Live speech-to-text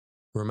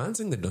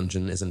Romancing the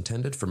Dungeon is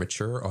intended for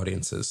mature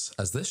audiences,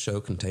 as this show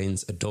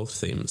contains adult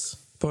themes,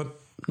 but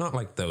not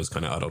like those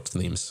kind of adult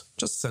themes,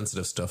 just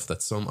sensitive stuff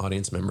that some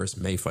audience members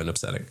may find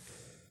upsetting.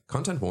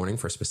 Content warning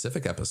for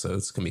specific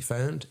episodes can be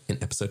found in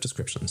episode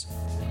descriptions.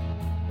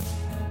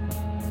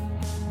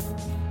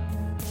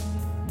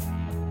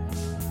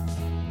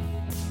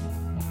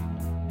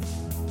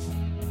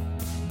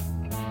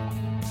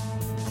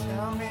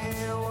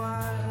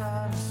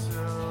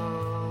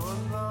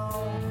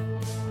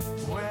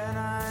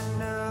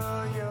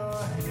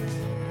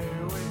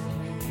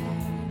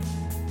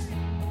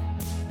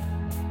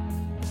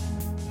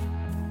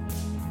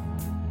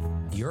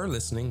 You're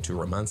listening to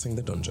Romancing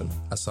the Dungeon,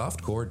 a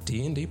softcore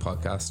D&D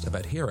podcast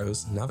about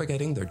heroes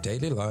navigating their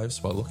daily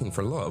lives while looking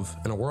for love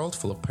in a world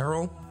full of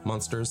peril,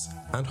 monsters,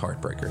 and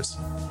heartbreakers.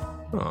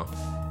 Aww.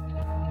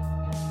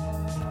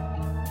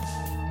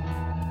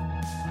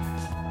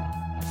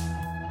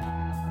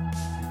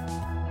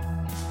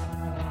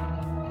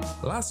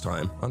 Last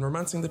time on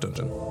Romancing the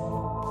Dungeon.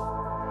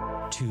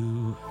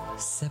 To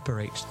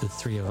separate the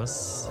three of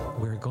us,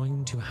 we're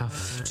going to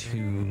have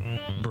to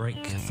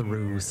break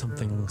through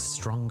something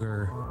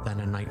stronger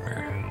than a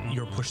nightmare.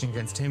 You're pushing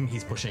against him,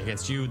 he's pushing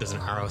against you, there's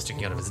an arrow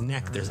sticking out of his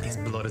neck, his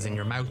blood is in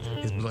your mouth,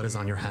 his blood is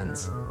on your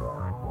hands.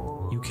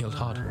 You killed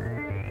Hod.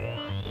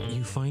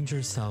 You find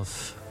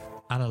yourself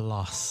at a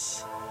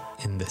loss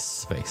in this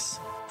space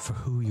for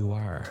who you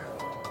are.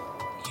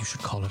 You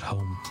should call it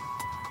home.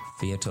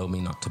 Fia told me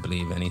not to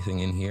believe anything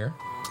in here,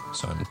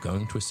 so I'm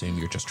going to assume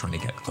you're just trying to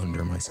get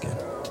under my skin.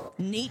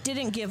 Nate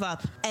didn't give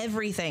up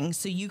everything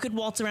so you could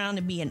waltz around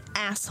and be an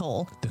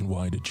asshole. Then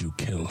why did you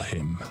kill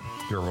him?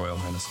 Your Royal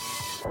Highness.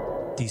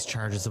 These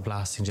charges of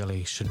blasting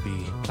jelly should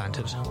be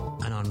planted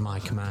and on my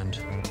command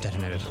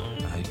detonated.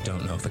 I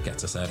don't know if it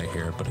gets us out of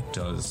here, but it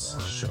does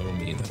show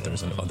me that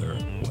there's another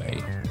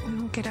way. We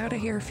won't get out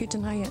of here if you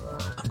deny it.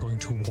 I'm going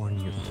to warn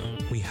you,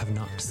 we have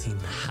not seen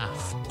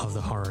half of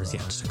the horrors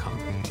yet to come.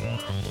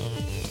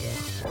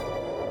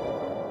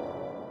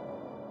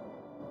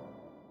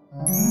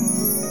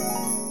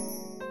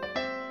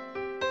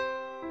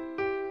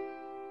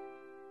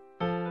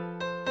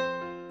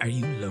 Are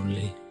you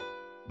lonely,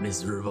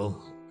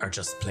 miserable, or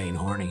just plain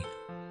horny?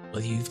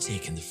 Well, you've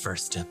taken the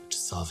first step to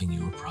solving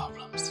your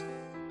problems.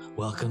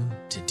 Welcome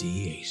to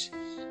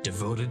D8,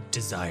 devoted,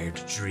 desired,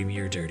 dreamy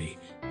or dirty,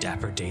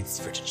 dapper dates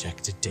for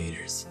dejected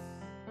daters.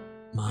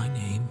 My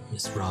name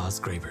is Roz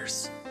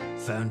Grabers,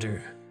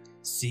 founder,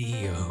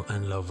 CEO,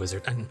 and love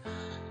wizard. And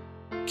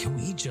can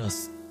we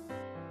just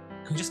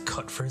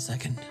cut for a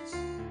second?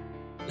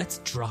 Let's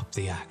drop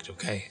the act,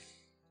 okay?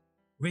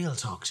 Real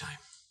talk time.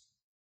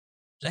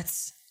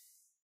 Let's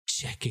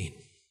check in.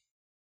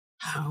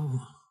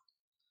 How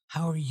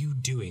are you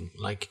doing?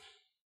 Like,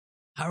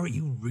 how are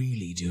you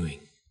really doing?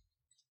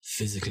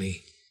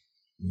 Physically,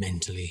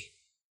 mentally,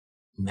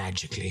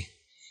 magically.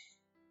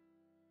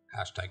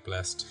 Hashtag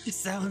blessed. It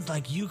sounds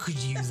like you could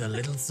use a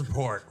little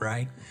support,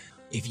 right?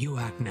 If you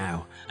act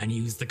now and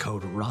use the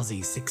code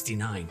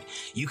ROZZY69,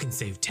 you can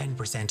save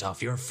 10%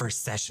 off your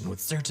first session with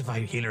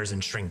certified healers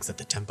and shrinks at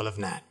the Temple of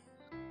Nat.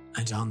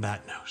 And on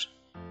that note,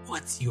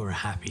 what's your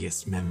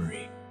happiest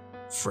memory,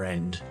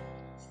 friend?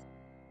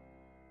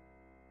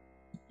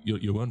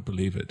 You won't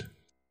believe it,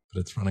 but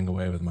it's running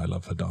away with my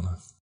love for Donna.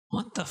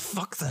 What the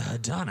fuck's a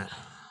Hadana?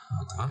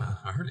 Donna,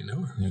 I hardly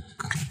know her.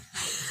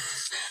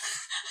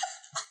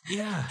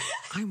 Yeah,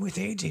 I'm with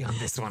AJ on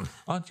this one.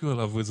 Aren't you a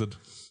love wizard?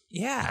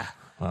 Yeah.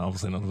 Well,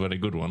 obviously not a very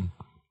good one.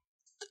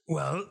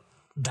 Well,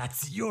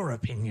 that's your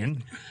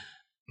opinion.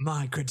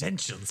 My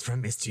credentials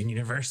from Mistian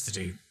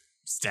University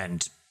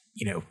stand,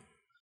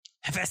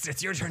 Hephaestus,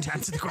 it's your turn to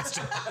answer the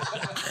question.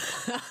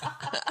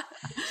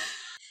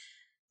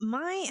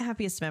 My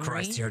happiest memory...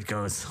 Christ, here it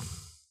goes.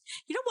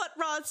 You know what,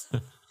 Roz?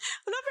 I'm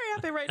not very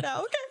happy right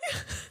now, okay?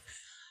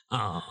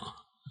 Oh,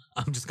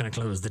 I'm just going to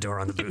close the door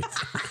on the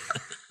booth.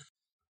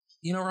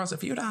 Roz,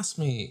 if you'd asked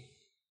me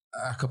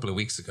a couple of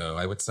weeks ago,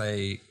 I would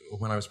say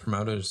when I was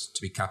promoted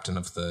to be captain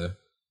of the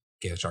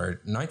Gaelshire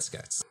Night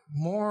Scouts.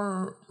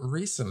 More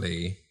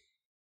recently,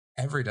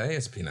 every day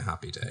has been a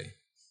happy day.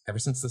 Ever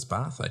since this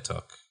bath I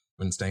took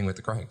when staying with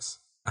the Craigs.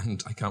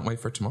 And I can't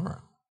wait for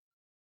tomorrow.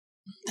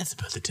 That's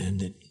about the time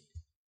that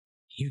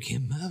you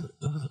came out.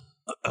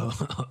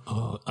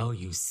 Oh,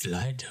 you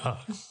sly dog.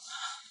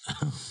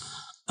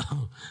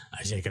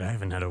 I take it I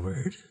haven't had a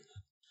word.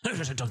 No,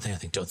 don't say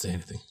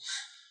anything.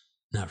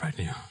 Not right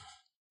now.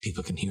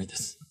 People can hear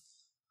this.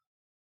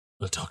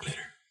 We'll talk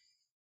later.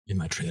 In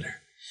my trailer.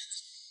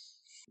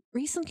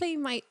 Recently,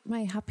 my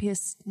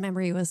happiest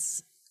memory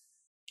was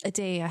a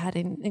day I had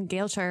in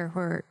Gaelshire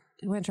where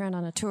I went around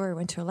on a tour,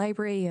 went to a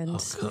library and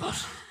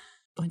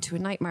went to a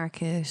night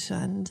market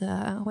and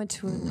went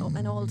to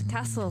an old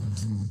castle.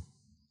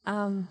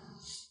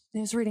 It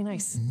was really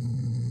nice.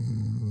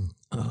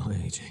 Oh,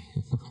 AJ.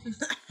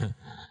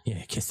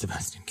 Yeah, kiss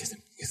Sebastian, kiss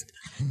him.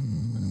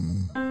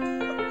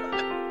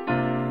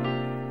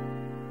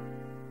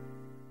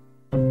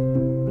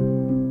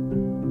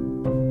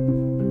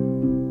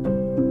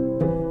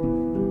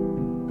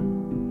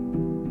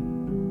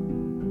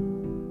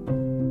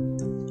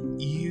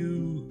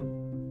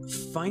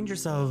 find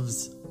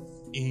yourselves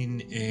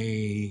in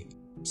a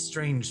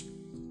strange...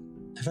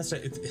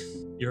 Hephaestus,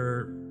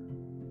 you're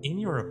in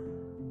your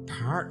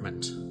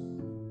apartment.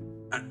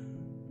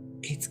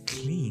 It's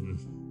clean.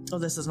 Oh,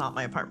 this is not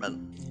my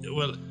apartment.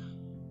 Well,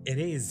 it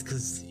is,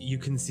 because you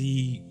can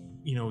see,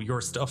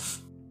 your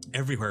stuff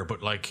everywhere,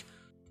 but like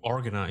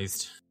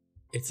organized.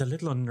 It's a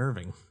little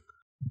unnerving.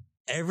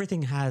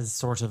 Everything has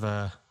sort of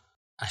a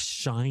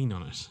shine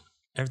on it.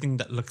 Everything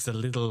that looks a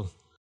little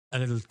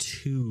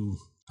too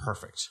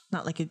perfect.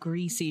 Not like a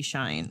greasy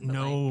shine.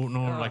 No,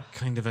 like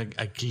kind of a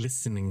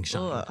glistening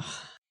shine. Ugh.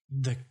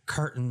 The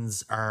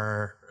curtains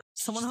are...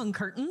 Someone hung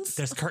curtains?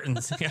 There's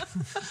curtains, yeah.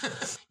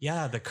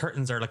 Yeah, the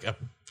curtains are like a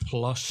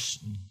plush,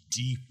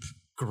 deep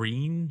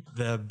green.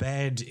 The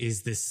bed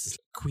is this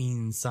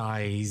queen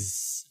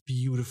size,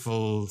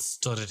 beautiful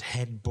studded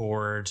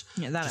headboard.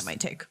 Yeah, that I might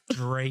take.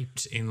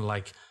 Draped in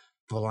like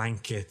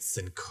blankets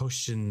and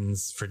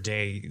cushions for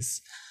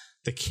days.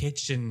 The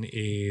kitchen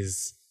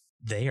is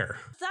there.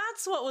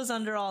 That's what was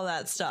under all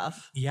that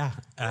stuff. Yeah.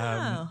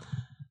 Wow.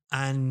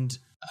 And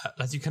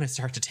as you kind of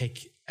start to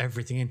take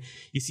everything in,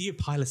 you see a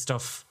pile of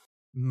stuff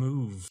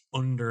move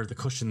under the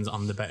cushions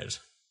on the bed.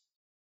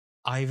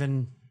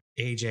 Ivan,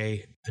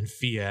 AJ, and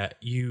Fia,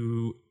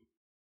 you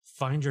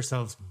find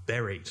yourselves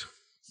buried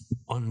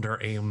under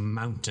a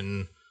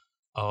mountain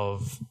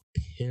of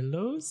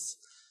pillows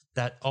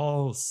that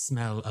all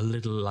smell a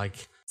little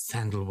like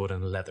sandalwood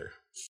and leather.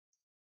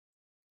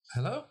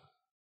 Hello?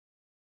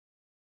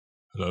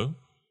 Hello?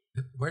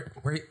 Where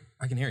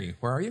I can hear you.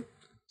 Where are you?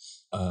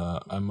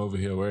 I'm over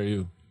here. Where are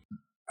you?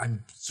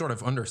 I'm sort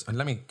of under...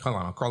 Let me... Hold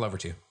on, I'll crawl over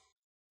to you.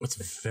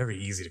 It's very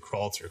easy to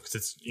crawl through because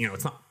it's,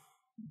 it's not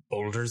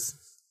boulders.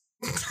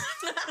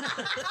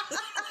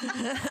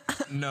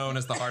 Known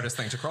as the hardest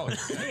thing to crawl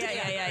through.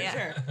 Yeah.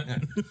 Sure.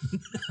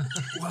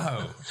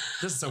 Whoa.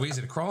 This is so easy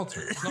to crawl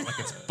through. It's not like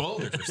it's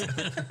boulders or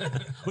something.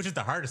 Which is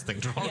the hardest thing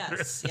to crawl through.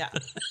 Yes, yeah.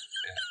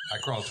 I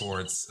crawl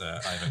towards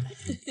Ivan.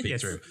 Peek Yes.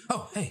 through.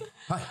 Oh, hey.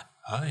 Hi.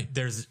 Hi.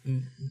 There's...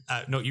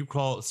 no, you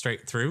crawl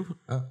straight through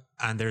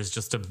and there's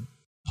just a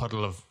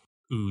puddle of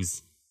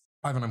ooze.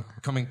 Ivan, I'm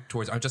coming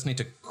towards... I just need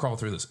to crawl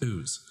through this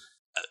ooze.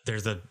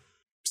 There's a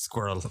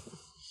squirrel,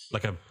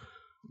 like a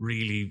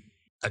really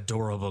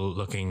adorable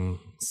looking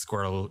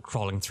squirrel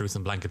crawling through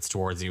some blankets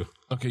towards you.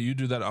 Okay, you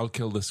do that. I'll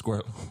kill this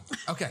squirrel.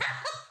 Okay.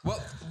 Well,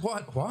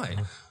 what? Why?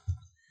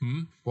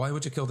 Why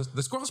would you kill this?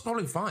 The squirrel's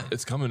probably fine.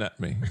 It's coming at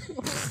me.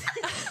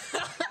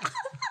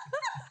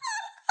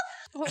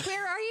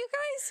 Where are you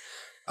guys?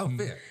 Oh,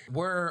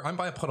 fair. I'm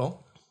by a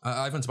puddle.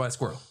 Ivan's by a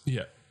squirrel.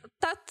 Yeah.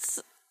 That's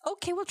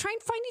okay. We'll try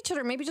and find each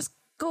other. Maybe just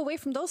go away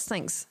from those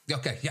things.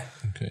 Okay, yeah.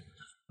 Okay.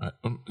 Right.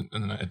 And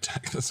then I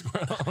attack the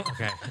squirrel.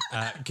 Okay.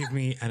 Give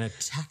me an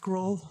attack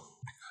roll.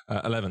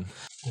 11.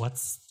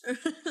 What's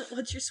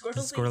What's your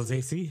squirrel's squirrel's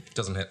AC?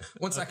 Doesn't hit.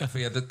 1 second,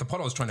 Fia. The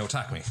puddle is trying to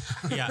attack me.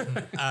 Yeah.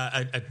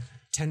 A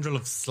tendril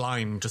of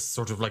slime just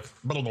sort of like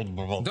out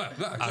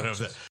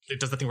of it.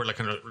 It does the thing where like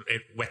kind of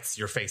it wets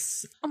your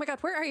face. Oh my god,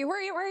 where are you? Where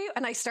are you? Where are you?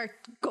 And I start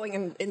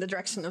going in the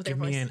direction of their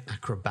Give me voice. an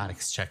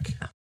acrobatics check.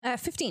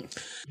 15.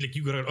 Like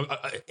you gotta,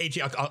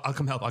 AJ, I'll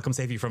come help. I'll come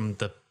save you from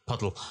the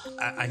puddle.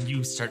 And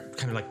you start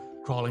kind of like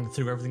crawling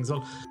through everything as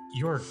well.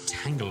 You're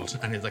tangled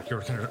and it's like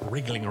you're kind of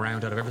wriggling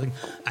around out of everything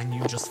and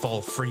you just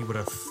fall free with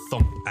a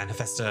thump. And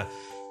Hephaestus,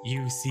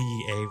 you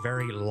see a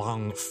very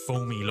long,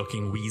 foamy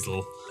looking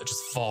weasel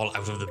just fall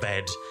out of the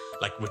bed,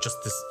 like with just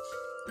this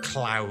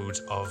cloud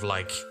of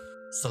like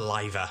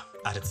saliva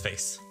at its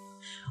face.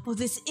 Oh,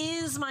 this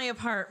is my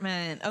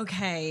apartment.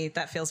 Okay,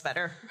 that feels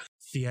better.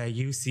 Thea,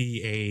 you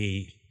see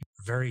a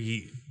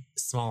very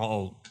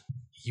small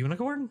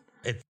unicorn.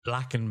 It's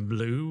black and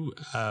blue,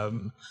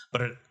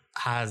 but it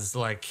has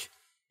like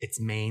its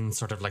mane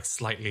sort of like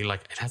slightly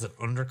like it has an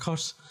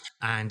undercut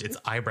and its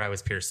eyebrow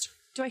is pierced.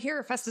 Do I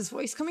hear Festus'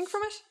 voice coming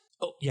from it?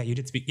 Oh, yeah, you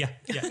did speak. Yeah.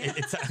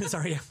 It's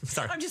sorry.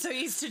 I'm just so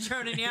used to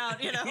droning you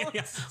out, you know?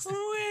 Yeah.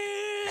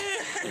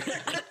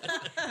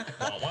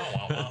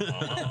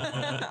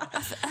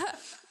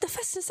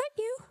 Festus, is that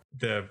you?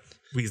 The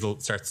weasel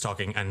starts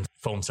talking and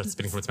foam starts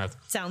spitting from its mouth.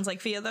 Sounds like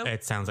Fia, though.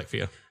 It sounds like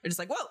Fia. They're just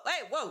like, whoa,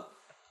 hey, whoa.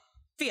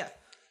 Fia.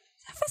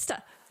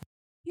 Festa,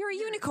 you're a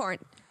unicorn.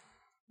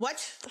 What?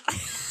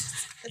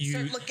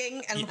 Start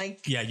looking and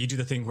you do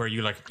the thing where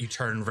you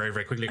turn very,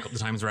 very quickly a couple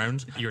of times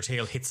around. Your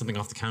tail hits something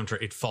off the counter.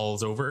 It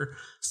falls over,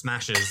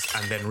 smashes,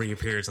 and then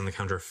reappears on the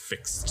counter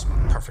fixed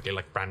perfectly,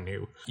 like brand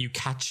new. You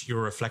catch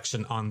your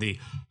reflection on the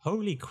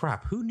holy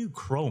crap, who knew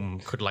chrome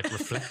could like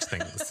reflect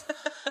things?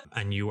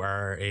 And you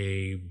are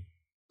a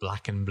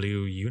black and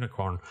blue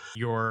unicorn.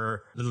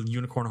 Your little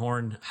unicorn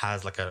horn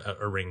has like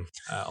a ring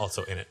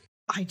also in it.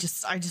 I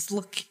just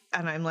look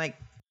and I'm like,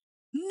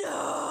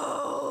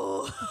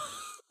 no.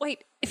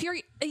 Wait, if you're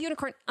a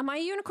unicorn, am I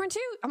a unicorn too?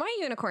 Am I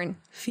a unicorn?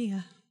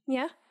 Fia,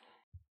 Yeah?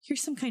 you're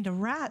some kind of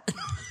rat.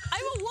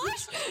 I'm a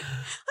what?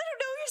 I don't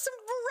know, you're some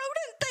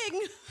rodent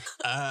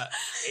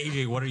thing.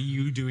 AJ, what are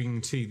you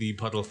doing to the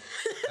puddle?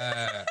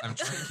 I'm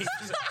trying.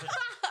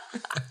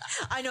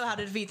 I know how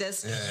to defeat this.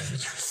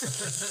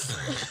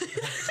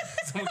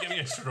 Someone give me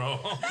a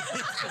straw.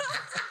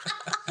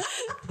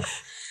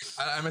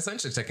 I'm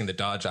essentially taking the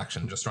dodge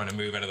action, just trying to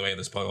move out of the way of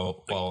this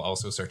puddle while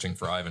also searching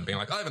for Ivan, being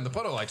like, Ivan, the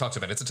puddle I talked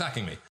about, it's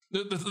attacking me.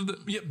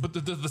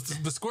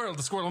 The squirrel.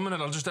 1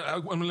 minute. I'll just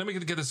let me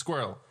get the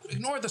squirrel.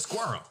 Ignore the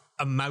squirrel.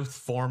 A mouth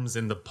forms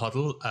in the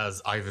puddle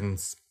as Ivan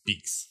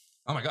speaks.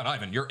 Oh my god,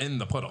 Ivan, you're in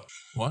the puddle.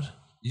 What?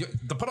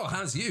 The puddle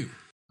has you.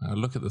 I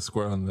look at the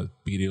squirrel and the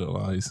beady little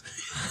eyes.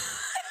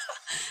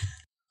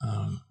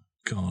 Oh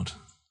God.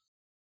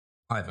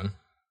 Ivan,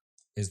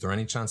 is there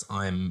any chance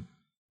I'm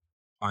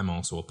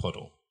also a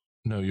puddle?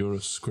 No, you're a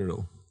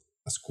squirrel.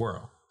 A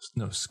squirrel.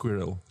 No,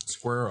 squirrel.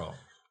 Squirrel.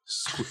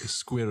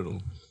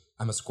 Squirrel.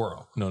 I'm a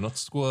squirrel. No, not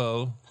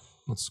squirrel.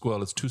 Not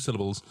squirrel. It's 2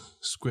 syllables.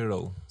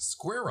 Squirrel.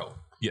 Squirrel.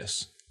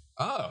 Yes.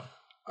 Oh,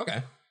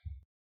 okay.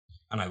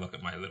 And I look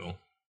at my little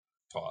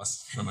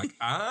paws. And I'm like,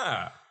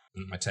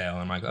 and my tail.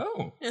 And I'm like,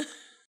 oh.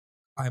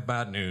 I have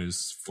bad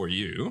news for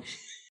you.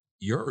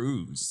 You're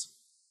ooze.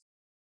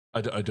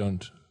 I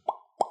don't.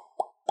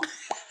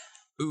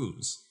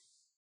 Ooze.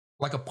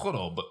 Like a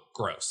puddle, but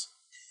gross.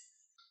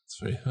 It's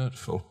very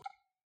hurtful.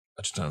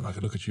 I just don't know if I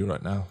could look at you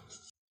right now.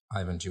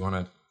 Ivan, do you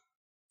want to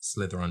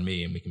slither on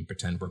me and we can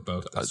pretend we're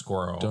both a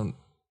squirrel? Don't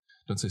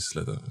say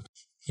slither.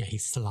 Yeah, he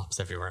slops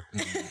everywhere.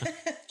 Do you want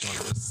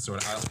to just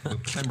sort of we'll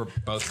pretend we're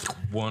both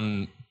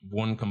one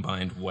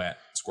combined wet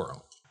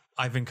squirrel?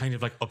 Ivan, kind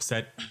of like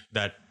upset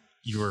that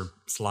you're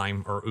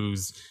slime or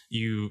ooze.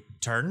 You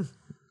turn,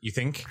 you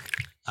think,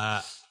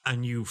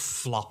 and you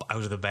flop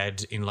out of the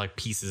bed in like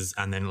pieces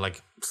and then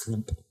like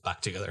swoop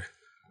back together.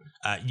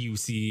 You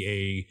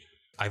see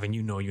Ivan,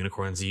 you know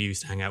unicorns, you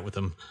used to hang out with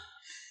them.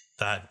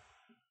 That's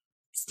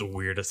the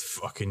weirdest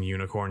fucking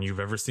unicorn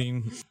you've ever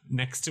seen.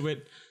 Next to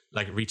it,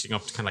 like reaching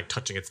up to kind of like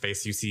touching its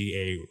face, you see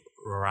a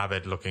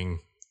rabid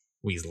looking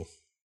weasel.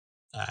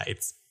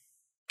 It's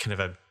kind of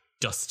a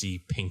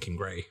dusty pink and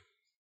grey.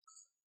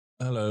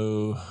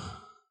 Hello.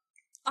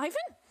 Ivan?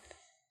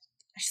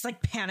 I just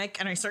like panic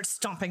and I start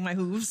stomping my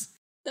hooves.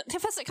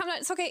 Hephaestus, come down.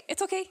 It's okay.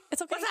 It's okay.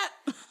 It's okay. What's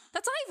that?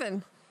 That's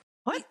Ivan.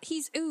 What?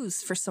 He's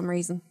ooze for some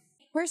reason.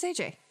 Where's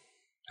AJ?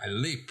 I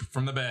leap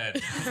from the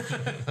bed.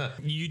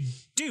 You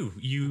do.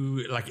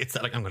 You like it's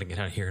like I'm gonna get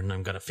out of here and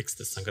I'm gonna fix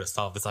this. I'm gonna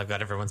solve this. I've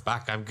got everyone's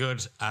back. I'm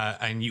good.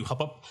 And you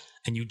hop up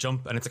and you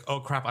jump and it's like,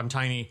 oh crap, I'm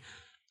tiny.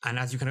 And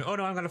as you kind of, oh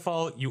no, I'm gonna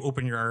fall. You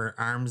open your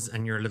arms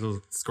and your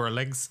little squirrel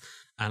legs,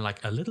 and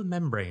like a little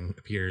membrane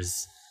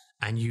appears,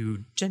 and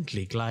you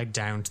gently glide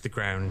down to the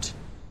ground,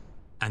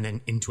 and then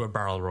into a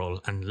barrel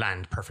roll and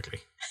land perfectly.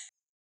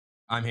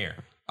 I'm here.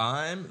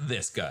 I'm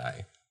this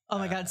guy. Oh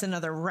my god, it's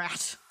another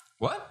rat.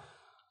 What?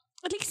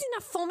 At least he's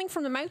not foaming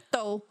from the mouth,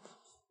 though.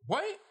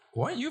 Why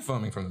are you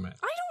foaming from the mouth?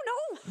 I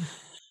don't know.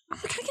 I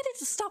can't get it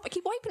to stop. I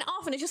keep wiping it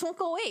off and it just won't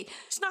go away.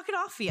 Just knock it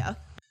off, yeah.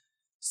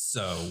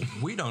 So,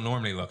 we don't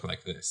normally look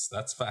like this.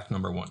 That's fact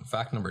number 1.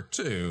 Fact number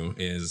 2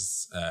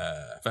 is,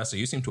 Festa,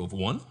 you seem to have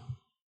won,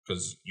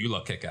 because you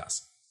look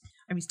kick-ass.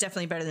 I mean, it's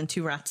definitely better than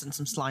 2 rats and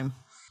some slime.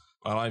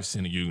 Well, I've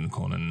seen a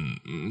unicorn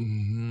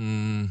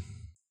and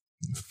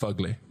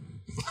fugly.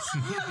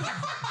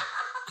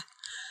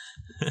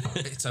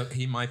 So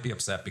he might be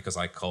upset because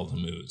I called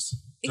him ooze.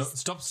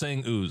 Stop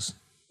saying ooze.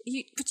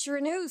 But you're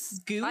an ooze.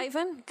 Goo?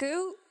 Ivan,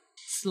 goo,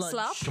 Sludge.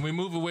 slop. Can we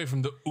move away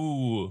from the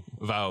ooh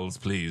vowels,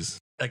 please?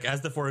 Like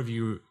as the 4 of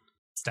you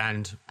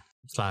stand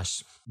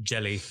 /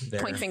 jelly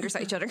there. Point fingers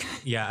at each other.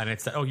 Yeah, and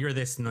it's oh you're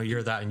this, no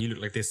you're that, and you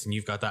look like this, and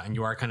you've got that, and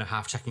you are kind of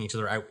half checking each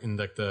other out in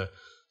like the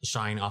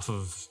shine off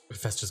of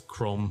Festus'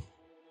 chrome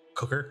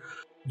cooker.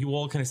 You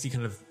all kind of see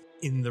kind of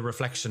in the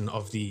reflection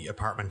of the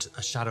apartment,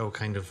 a shadow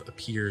kind of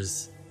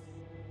appears,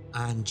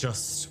 and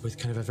just with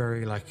kind of a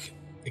very like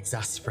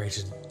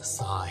exasperated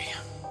sigh,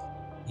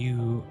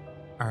 you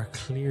are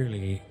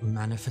clearly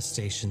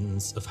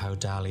manifestations of how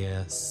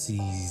Dahlia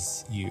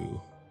sees you.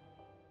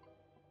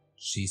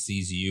 She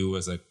sees you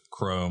as a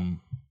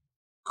chrome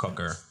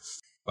cooker,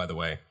 by the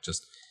way,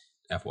 just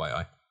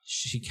FYI.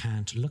 She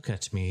can't look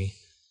at me,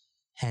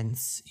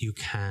 hence you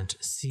can't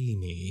see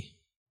me.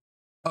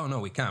 Oh, no,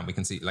 we can. We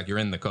can see, like, you're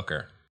in the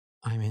cooker.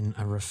 I'm in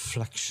a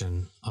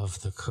reflection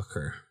of the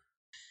cooker.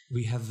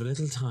 We have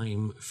little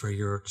time for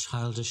your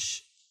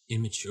childish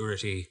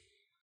immaturity.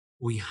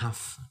 We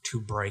have to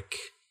break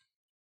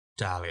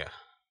Dahlia.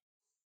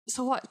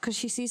 So what? Because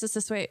she sees us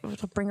this way,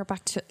 it'll bring her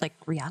back to like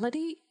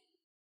reality?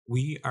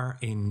 We are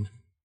in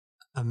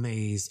a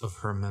maze of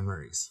her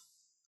memories.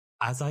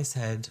 As I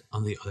said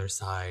on the other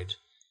side,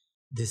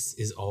 this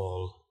is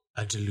all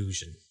a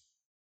delusion,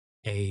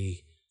 a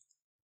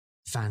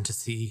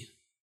fantasy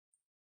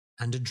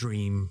and a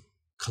dream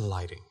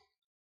colliding.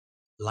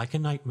 Like a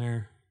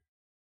nightmare,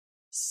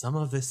 some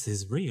of this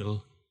is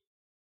real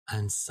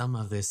and some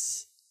of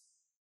this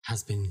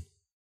has been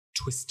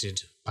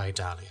twisted by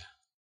Dahlia.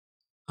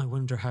 I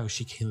wonder how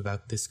she came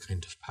about this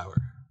kind of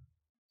power.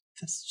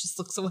 This just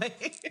looks away.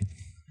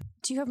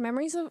 Do you have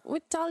memories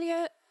with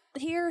Dahlia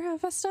here,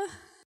 Vesta?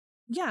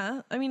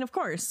 Yeah, I mean, of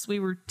course. We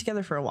were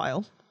together for a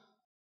while.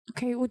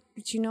 Okay, would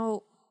you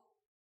know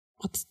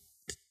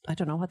I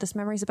don't know what this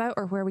memory's about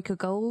or where we could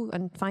go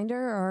and find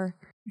her, or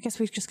I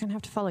guess we're just gonna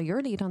have to follow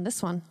your lead on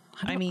this one.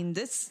 I mean,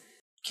 this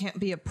can't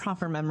be a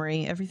proper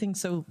memory. Everything's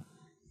so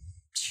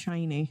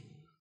shiny.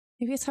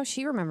 Maybe it's how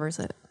she remembers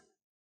it.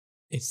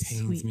 It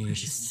pains Sweet me to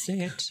precious say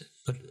it,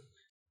 but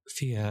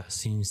Fia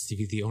seems to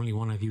be the only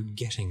one of you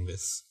getting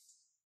this.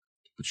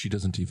 But she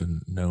doesn't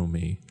even know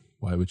me.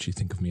 Why would she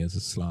think of me as a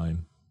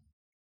slime?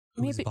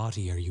 Whose Maybe-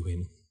 body are you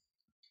in?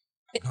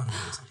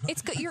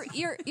 It's good.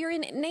 You're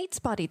in Nate's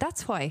body.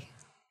 That's why.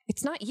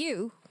 It's not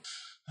you.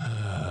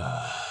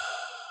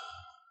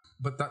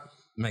 But that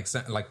makes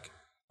sense. Like,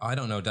 I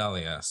don't know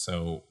Dahlia,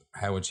 so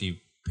how would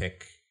she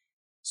pick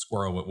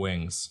squirrel with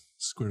wings?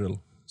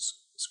 Squirrel.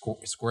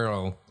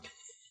 Squirrel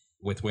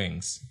with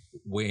wings.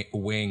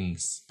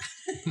 Wings.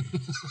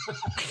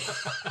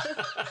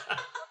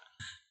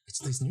 It's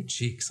these new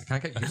cheeks. I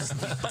can't get used to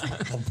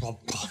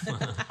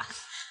them.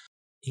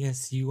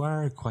 Yes, you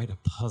are quite a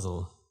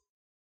puzzle.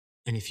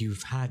 And if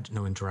you've had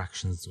no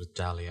interactions with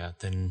Dahlia,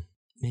 then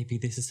maybe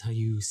this is how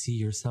you see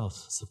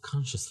yourself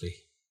subconsciously.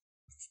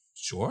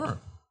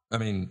 Sure. I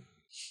mean,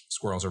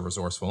 squirrels are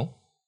resourceful,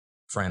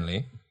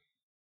 friendly,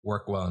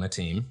 work well in a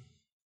team,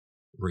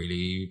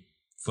 really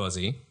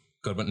fuzzy,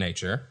 good with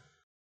nature,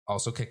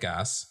 also kick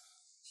ass.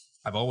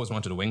 I've always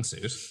wanted a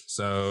wingsuit,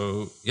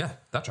 so yeah,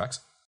 that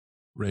tracks.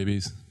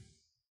 Rabies.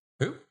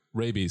 Who?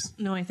 Rabies.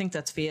 No, I think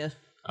that's Fia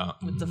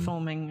with the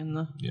foaming and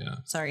the. Yeah.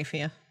 Sorry,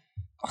 Fia.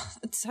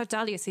 It's how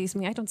Dahlia sees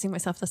me. I don't see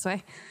myself this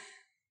way.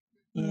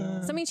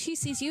 Yeah. So, I mean, she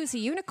sees you as a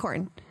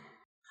unicorn.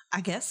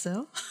 I guess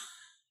so.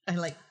 I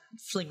like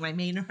fling my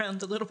mane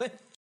around a little bit.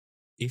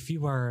 If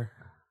you are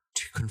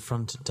to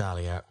confront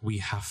Dahlia, we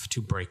have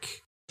to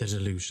break the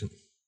delusion.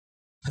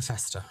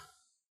 Hephaestus,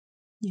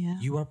 Yeah.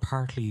 you are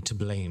partly to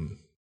blame.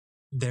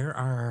 There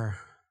are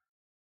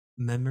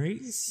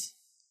memories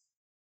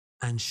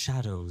and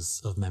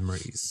shadows of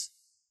memories.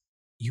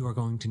 You are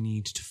going to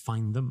need to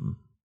find them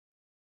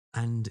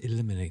and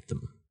eliminate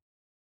them.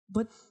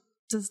 What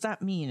does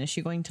that mean? Is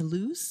she going to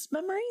lose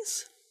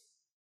memories?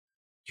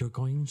 You're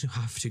going to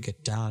have to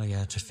get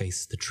Dahlia to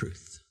face the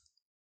truth.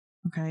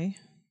 Okay.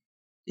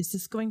 Is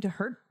this going to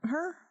hurt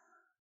her?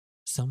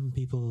 Some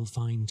people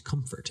find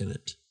comfort in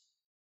it.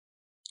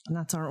 And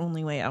that's our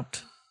only way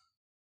out.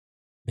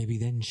 Maybe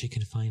then she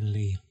can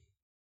finally,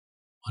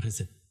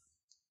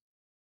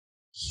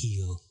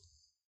 heal.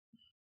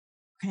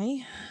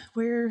 Okay.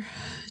 Where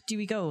do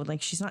we go?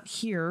 Like, she's not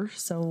here,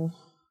 so.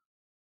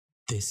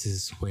 This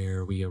is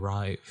where we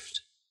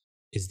arrived.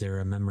 Is there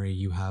a memory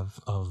you have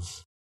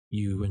of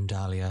you and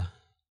Dahlia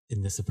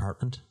in this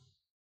apartment?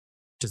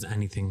 Does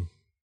anything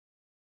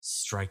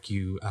strike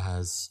you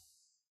as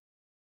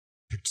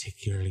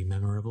particularly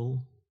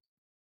memorable?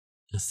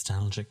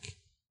 Nostalgic?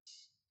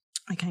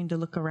 I kind of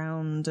look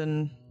around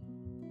and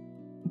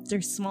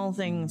there's small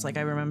things like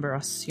I remember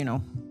us,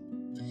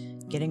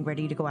 getting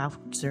ready to go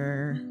out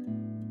or,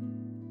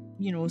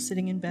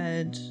 sitting in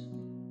bed.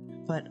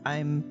 But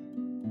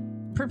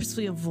I'm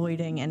purposely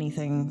avoiding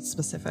anything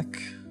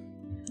specific.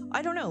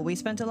 I don't know. We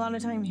spent a lot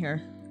of time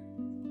here.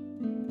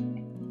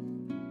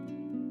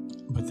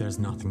 But there's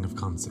nothing of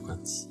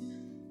consequence.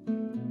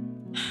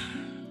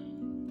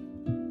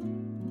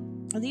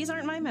 These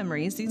aren't my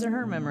memories. These are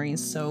her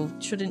memories. So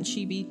shouldn't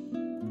she be,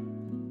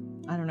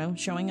 I don't know,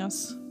 showing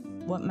us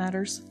what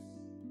matters?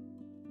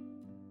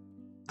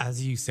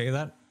 As you say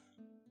that,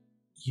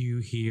 you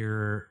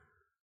hear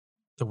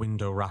the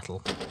window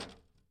rattle.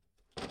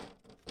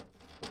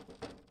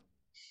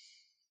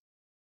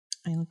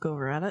 I look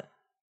over at it.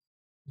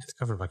 It's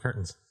covered by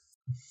curtains.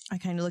 I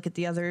kind of look at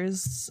the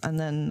others and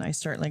then I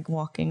start like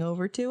walking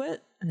over to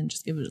it and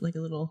just give it like a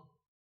little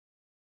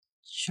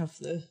shove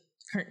the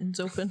curtains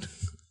open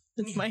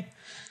with my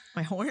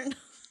horn.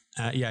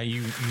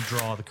 You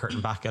draw the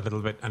curtain back a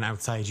little bit, and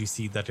outside you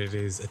see that it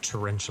is a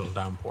torrential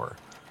downpour.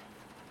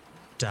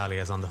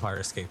 Dahlia's on the fire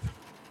escape,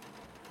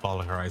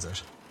 bawling her eyes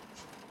out,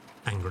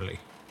 angrily.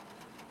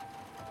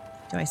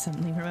 Do I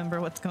suddenly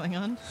remember what's going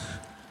on?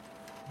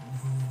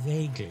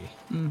 Vaguely.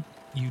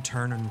 You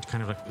turn and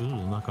kind of like, ooh,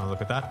 I'm not going to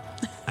look at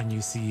that. And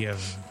you see a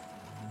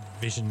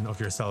vision of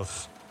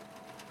yourself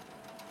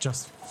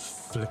just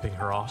flipping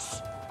her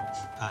off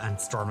and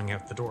storming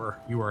out the door.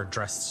 You are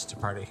dressed to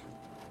party.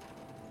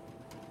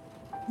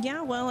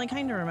 Yeah, well, I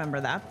kind of remember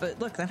that, but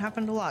look, that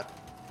happened a lot.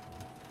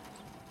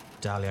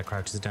 Dahlia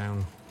crouches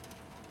down.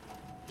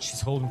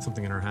 She's holding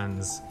something in her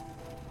hands,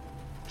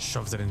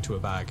 shoves it into a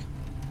bag,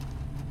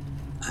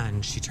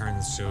 and she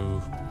turns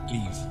to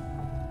leave.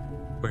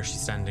 Where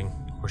she's standing,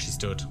 where she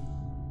stood,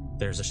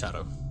 there's a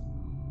shadow.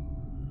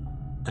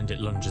 And it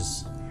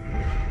lunges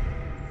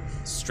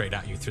straight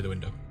at you through the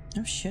window.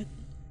 Oh, shit.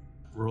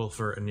 Roll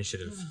for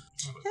initiative.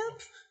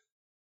 Yep.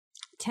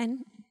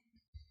 10.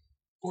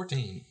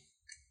 14.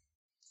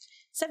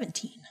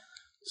 17.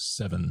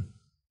 7.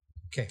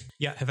 Okay.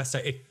 Yeah,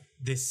 Hephaestus,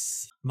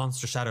 this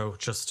monster shadow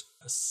just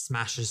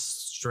smashes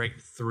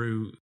straight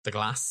through the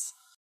glass.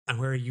 And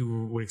where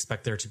you would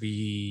expect there to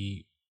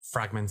be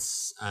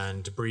fragments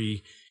and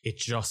debris, it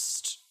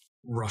just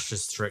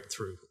rushes straight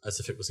through as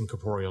if it was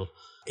incorporeal.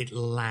 It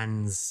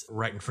lands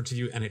right in front of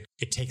you, and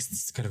it takes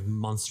this kind of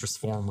monstrous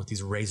form with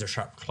these razor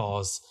sharp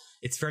claws.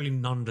 It's fairly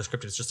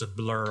nondescript. It's just a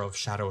blur of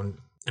shadow and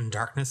and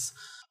darkness,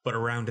 but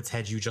around its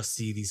head you just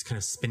see these kind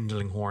of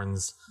spindling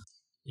horns.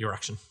 Your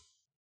action.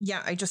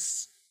 Yeah, I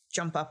just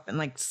jump up and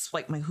like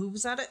swipe my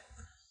hooves at it.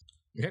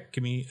 Okay,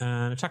 give me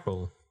an attack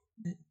roll.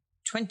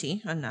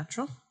 20,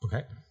 unnatural.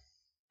 Okay.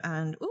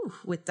 And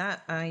with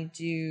that I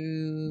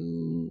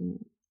do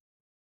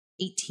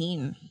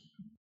 18.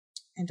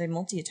 And I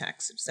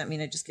multi-attack, so does that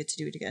mean I just get to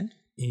do it again?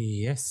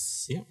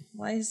 Yes, yeah.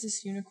 Why is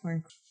this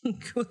unicorn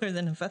cooler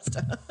than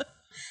Hephaestus?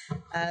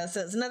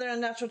 So it's another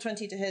unnatural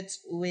 20 to hit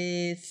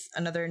with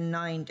another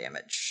 9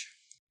 damage.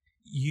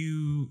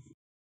 You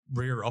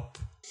rear up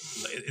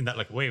in that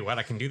like, wait, what,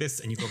 I can do this?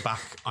 And you go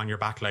back on your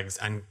back legs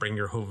and bring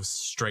your hooves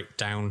straight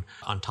down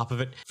on top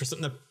of it. For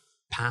something that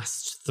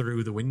passed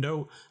through the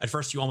window, at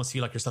first you almost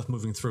feel like yourself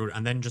moving through it,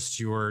 and then just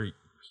your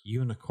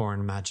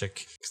unicorn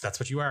magic, because that's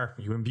what you are.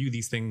 You imbue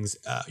these things.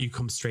 You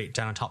come straight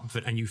down on top of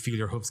it and you feel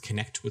your hooves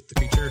connect with the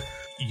creature.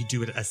 You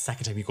do it a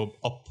second time. You go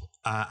up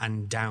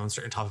and down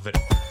straight on top of it,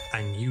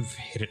 and you've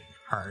hit it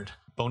hard.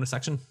 Bonus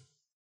action?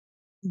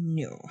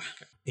 No.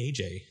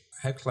 AJ.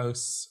 How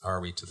close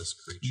are we to this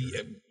creature?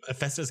 Yeah,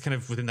 Hephaestus is kind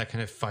of within that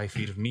kind of 5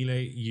 feet of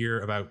melee.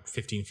 You're about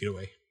 15 feet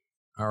away.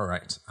 All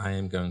right. I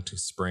am going to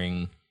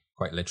spring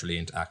quite literally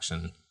into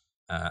action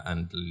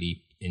and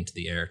leap into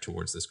the air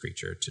towards this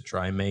creature to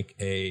try and make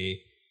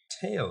a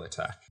tail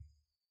attack.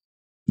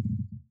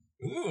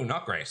 Ooh,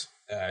 not great.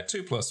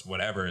 2+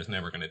 whatever is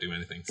never going to do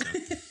anything. So.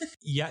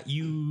 Yeah,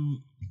 you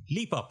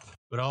leap up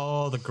with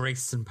all the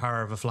grace and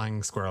power of a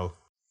flying squirrel,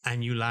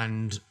 and you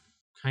land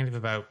kind of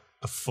about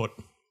a foot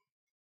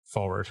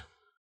forward.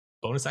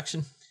 Bonus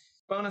action?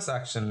 Bonus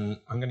action,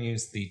 I'm going to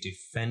use the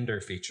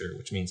Defender feature,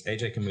 which means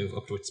AJ can move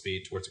up to its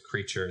speed towards a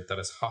creature that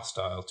is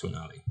hostile to an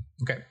ally.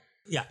 Okay.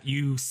 Yeah,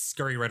 you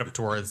scurry right up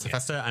towards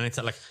Hephaestus, and it's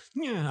like,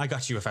 yeah, I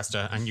got you,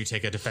 Hephaestus, and you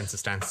take a defensive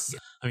stance.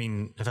 I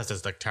mean, Hephaestus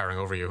is like towering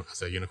over you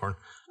as a unicorn.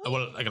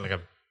 Well, like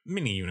a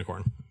mini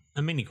unicorn.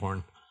 A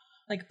mini-corn.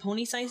 Like a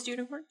pony-sized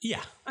unicorn?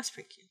 Yeah. That's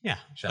pretty cute. Yeah.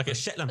 Like a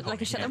Shetland pony.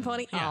 Like a Shetland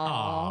pony? Yeah.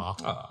 Aww.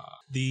 Aww.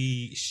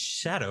 The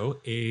shadow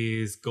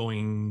is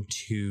going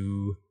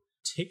to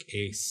take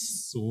a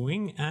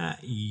swing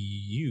at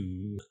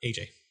you,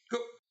 AJ. Go.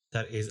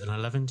 That is an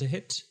 11 to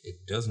hit.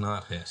 It does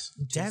not hit.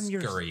 Damn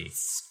your Scurry.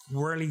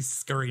 squirrely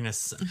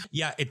scurriness.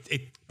 Yeah,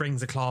 it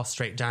brings a claw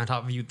straight down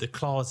top of you. The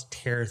claws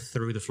tear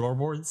through the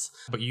floorboards,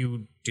 but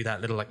you do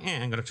that little like,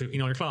 I'm going to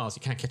eat all your claws.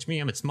 You can't catch me.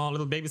 I'm a small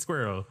little baby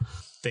squirrel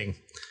thing.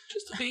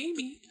 Just a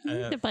baby.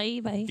 The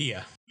baby.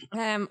 Yeah.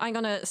 I'm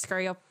going to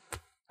scurry up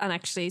and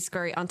actually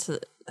scurry onto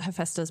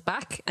Hephaestus'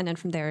 back, and then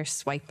from there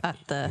swipe at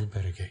You the...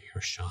 better get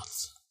your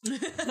shots.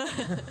 And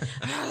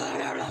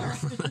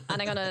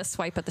I'm going to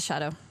swipe at the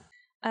shadow.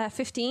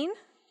 15.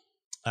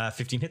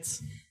 15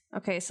 hits.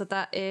 Okay, so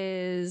that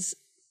is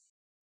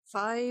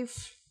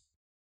 5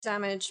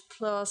 damage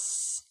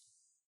plus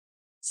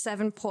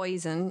 7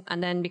 poison,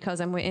 and then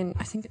because I'm within,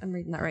 I think I'm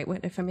reading that right.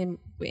 If I'm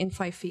within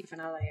 5 feet of an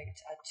ally, I get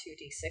to add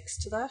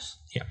 2d6 to that.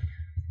 Yeah.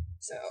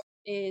 So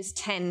is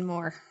 10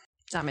 more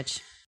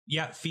damage.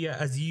 Yeah, Fia,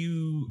 as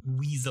you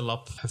weasel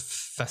up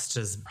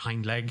Hephaestus'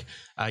 hind leg,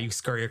 you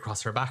scurry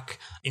across her back,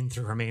 in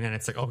through her mane, and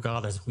it's like, oh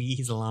god, there's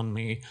weasel on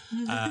me.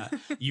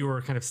 You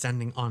are kind of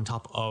standing on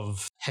top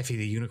of Heffy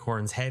the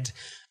unicorn's head,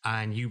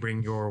 and you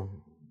bring your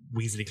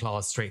weaselly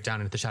claws straight down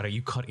into the shadow.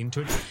 You cut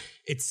into it.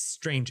 It's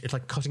strange. It's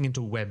like cutting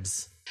into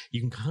webs. You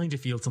can kind of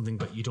feel something,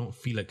 but you don't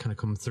feel it kind of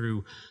come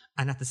through.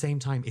 And at the same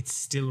time, it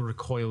still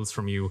recoils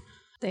from you.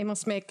 They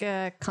must make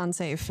a con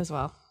save as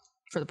well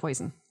for the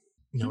poison.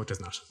 No, it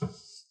does not.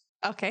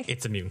 Okay.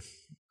 It's immune.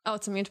 Oh,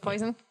 it's immune to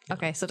poison?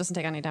 Okay, so it doesn't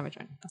take any damage,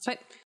 right? That's right.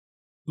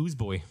 Ooze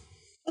boy.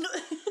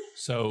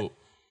 So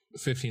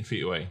 15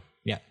 feet away.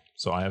 Yeah.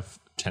 So I have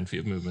 10 feet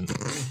of movement.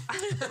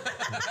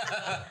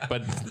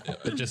 but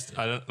just,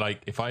 I don't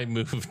like, if I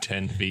move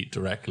 10 feet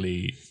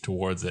directly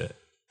towards it,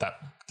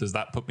 does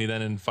that put me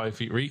then in 5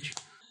 feet reach?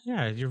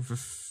 Yeah, you're 5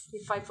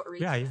 foot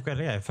reach. Yeah, you've got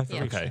 5 foot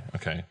reach.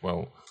 Okay.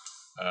 Well,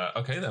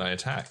 okay, then I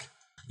attack.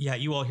 Yeah,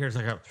 you all hear it's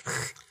like a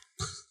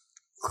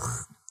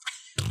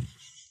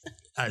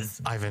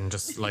as Ivan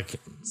just like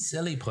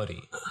Silly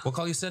putty. We'll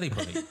call you Silly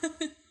Putty.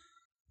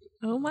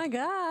 Oh my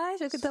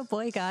gosh, look at that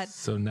boy got.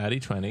 So natty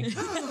 20.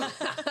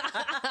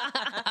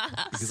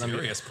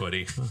 Serious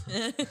putty.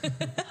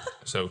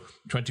 So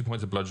 20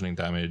 points of bludgeoning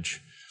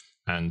damage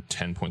and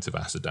 10 points of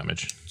acid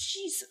damage.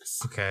 Jesus.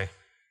 okay.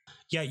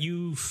 Yeah,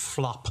 you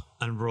flop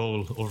and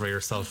roll over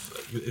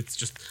yourself. It's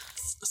just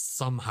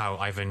somehow,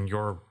 Ivan,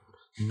 your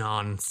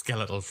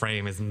non-skeletal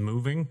frame is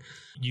moving.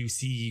 You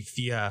see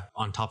Fia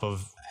on top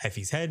of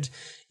Heffy's head.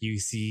 You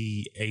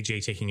see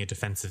AJ taking a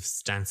defensive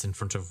stance in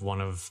front of one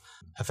of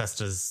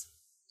Hephaestus'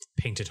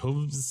 painted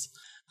hooves,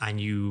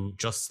 and you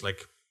just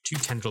like 2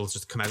 tendrils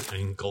just come out and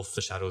engulf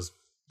the shadows,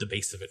 the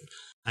base of it,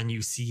 and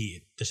you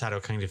see the shadow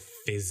kind of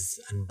fizz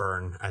and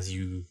burn as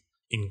you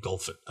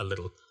engulf it a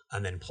little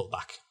and then pull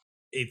back.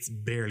 It's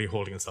barely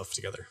holding itself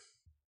together.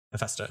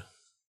 Hephaestus.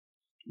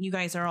 You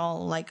guys are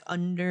all like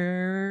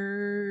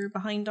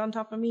behind on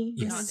top of me?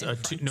 Yes, Not in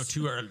front.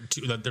 two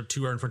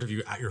are in front of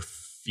you at your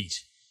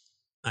feet,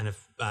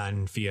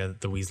 and Fia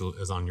the weasel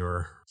is on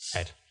your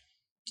head.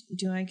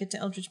 Do I get to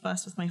Eldritch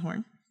Blast with my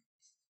horn?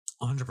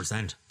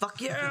 100%.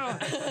 Fuck yeah!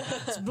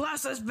 Let's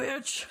blast this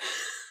bitch!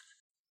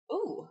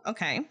 Ooh,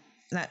 okay.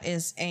 That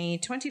is a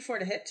 24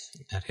 to hit.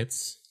 That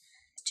hits.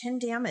 10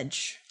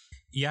 damage.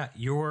 Yeah,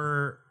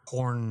 your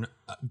horn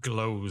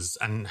glows,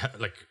 and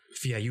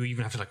you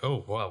even have to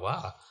oh,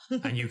 wow.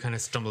 And you kind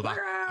of stumble back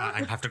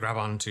and have to grab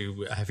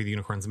onto Heavy the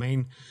Unicorn's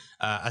mane.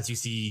 As you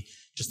see,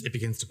 just it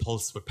begins to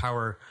pulse with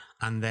power,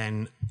 and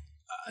then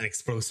an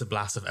explosive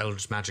blast of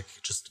eldritch magic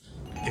just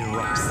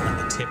erupts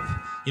at the tip.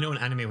 You know in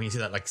anime when you see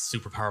that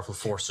super powerful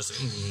force just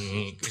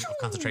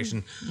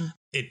concentration,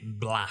 it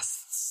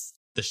blasts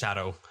the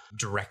shadow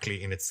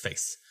directly in its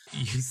face.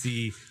 You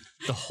see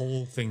the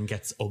whole thing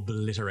gets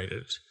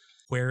obliterated.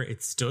 Where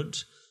it stood,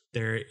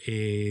 there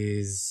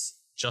is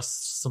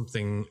just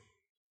something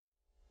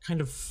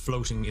kind of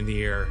floating in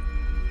the air,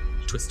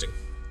 twisting.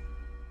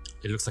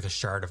 It looks like a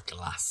shard of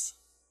glass.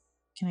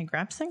 Can I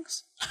grab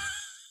things?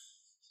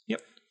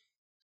 Yep.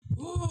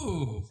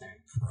 Ooh,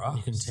 props.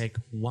 You can take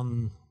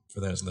one. For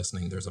those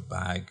listening, there's a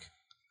bag,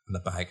 and the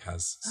bag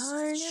has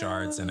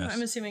shards in it.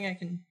 I'm assuming I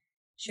can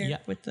share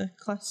it with the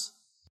class.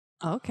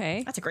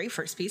 Okay. That's a great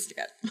first piece to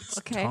get.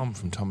 Okay. Tom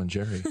from Tom and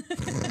Jerry.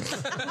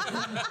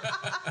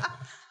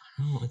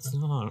 No, it's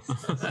not.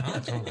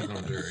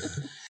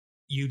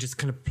 You just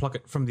kind of pluck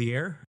it from the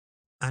air,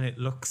 and it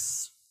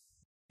looks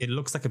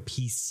like a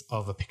piece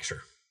of a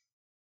picture.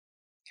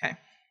 Okay.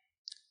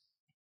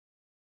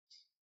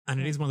 And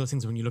it is one of those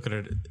things when you look at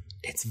it,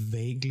 it's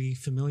vaguely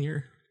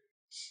familiar.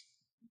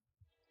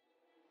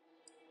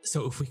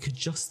 So if we could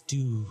just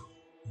do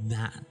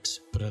that,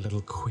 but a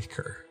little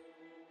quicker.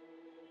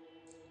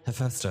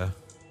 Hephaestus,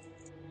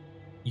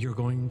 you're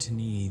going to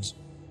need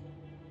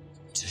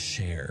to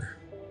share.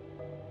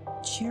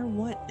 Share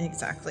what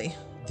exactly?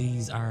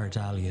 These are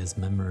Dahlia's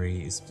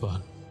memories,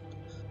 but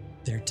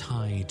they're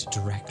tied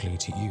directly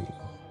to you.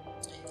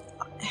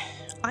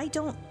 I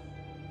don't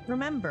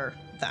remember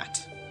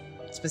that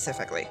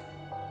specifically.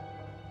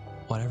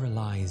 Whatever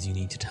lies you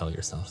need to tell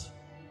yourself.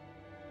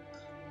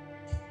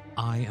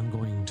 I am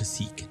going to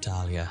seek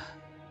Dahlia.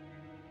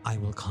 I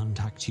will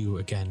contact you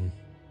again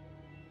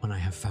when I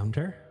have found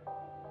her.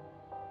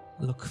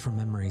 Look for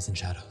memories and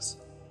shadows.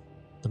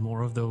 The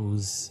more of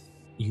those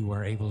you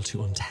are able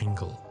to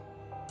untangle,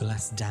 the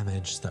less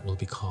damage that will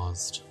be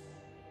caused.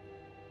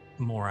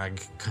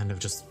 Morag kind of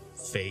just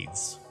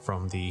fades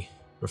from the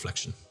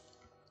reflection.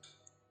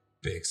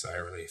 Big sigh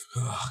of relief.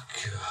 Oh,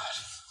 God.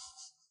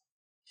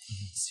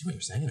 See what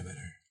you're saying about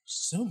her.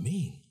 So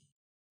mean.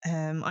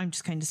 I'm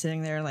just kind of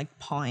sitting there,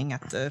 pawing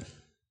at the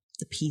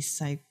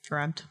piece I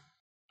grabbed.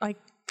 I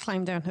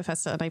climb down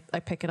Hephaestus and I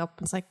pick it up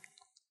and it's like,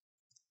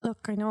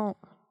 look, I know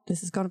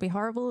this is going to be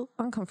horrible,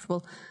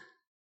 uncomfortable,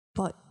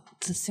 but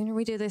the sooner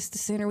we do this, the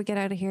sooner we get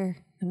out of here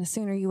and the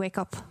sooner you wake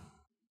up.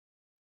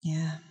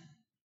 Yeah.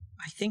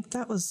 I think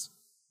that was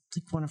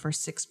one of our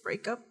 6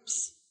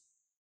 breakups,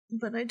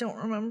 but I don't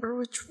remember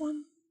which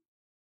one.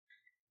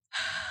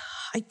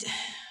 I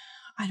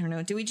don't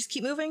know. Do we just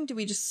keep moving? Do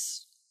we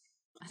just...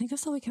 I think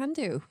that's all we can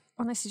do,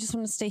 unless you just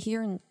want to stay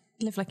here and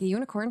live like a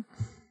unicorn.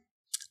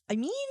 I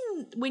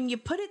mean, when you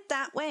put it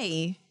that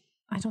way...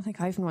 I don't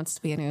think Ivan wants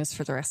to be an ooze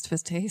for the rest of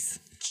his days.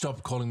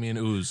 Stop calling me an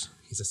ooze.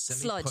 He's a silly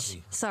Sludge.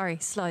 putty. Sorry,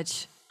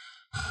 sludge.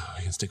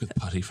 I can stick with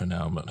putty for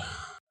now, but I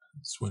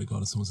swear to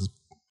God, if someone says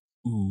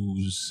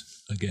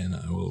ooze again,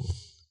 I will...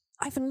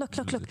 Ivan, look.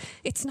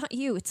 It's not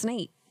you, it's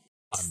Nate.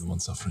 I'm the one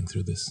suffering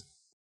through this.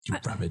 You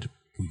rabid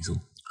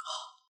weasel.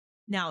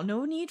 Now,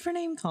 no need for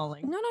name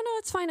calling. No,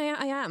 it's fine.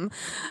 I am.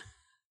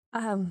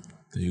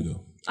 There you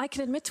go. I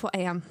can admit to what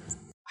I am.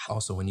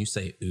 Also, when you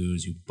say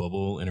ooze, you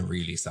bubble in a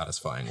really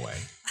satisfying way.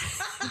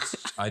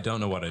 I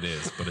don't know what it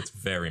is, but it's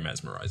very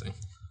mesmerizing.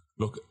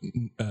 Look,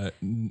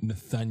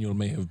 Nathaniel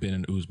may have been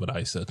an ooze, but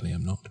I certainly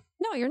am not.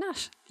 No, you're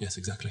not. Yes,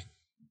 exactly.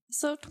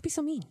 So don't be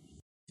so mean.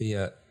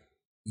 Thea,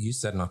 you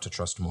said not to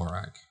trust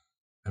Morag.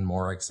 And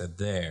Morag said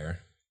the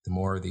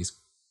more of these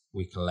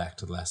we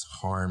collect, the less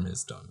harm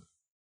is done.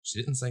 She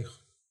didn't say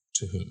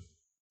to whom.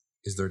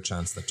 Is there a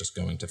chance that just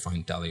going to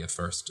find Dahlia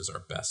first is our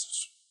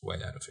best way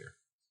out of here?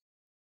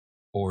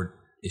 Or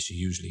is she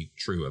usually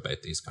true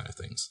about these kind of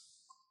things?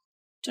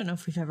 Don't know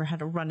if we've ever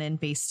had a run-in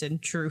based in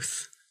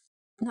truth.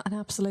 Not in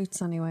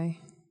absolutes, anyway.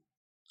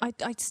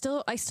 I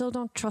still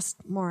don't trust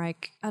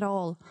Morag at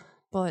all.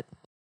 But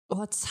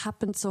what's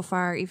happened so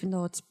far, even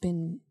though it's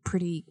been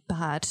pretty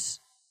bad,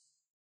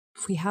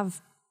 we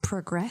have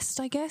progressed,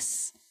 I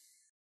guess.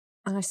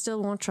 And I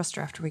still won't trust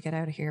her after we get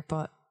out of here,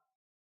 but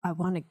I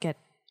want to get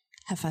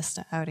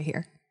Hephaestus out of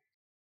here.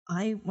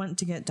 I want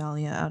to get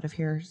Dahlia out of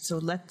here, so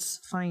let's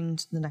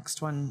find the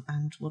next one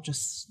and we'll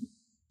just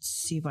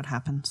see what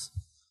happens.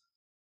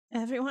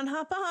 Everyone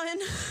hop on!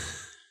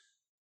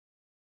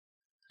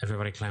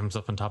 Everybody climbs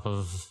up on top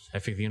of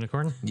Effie the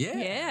Unicorn.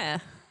 Yeah.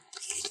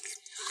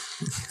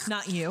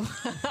 Not you.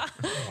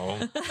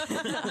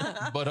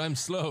 But I'm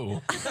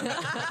slow.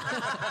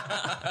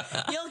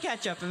 You'll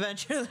catch up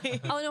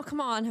eventually. Oh, no,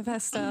 come on,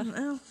 Hephaestus.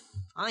 Oh,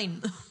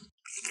 fine.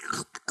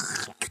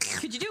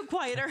 Could you do it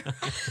quieter?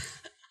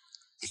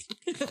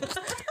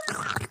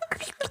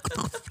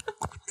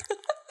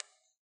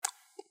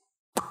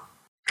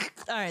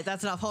 All right,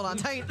 that's enough. Hold on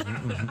tight.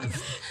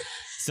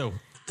 So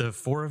the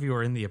four of you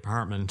are in the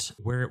apartment.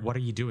 What are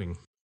you doing?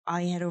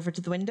 I head over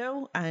to the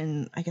window,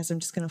 and I guess I'm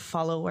just going to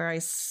follow where I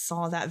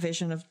saw that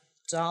vision of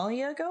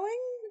Dahlia going.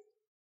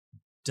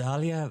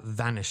 Dahlia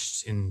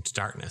vanished into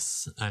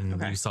darkness, and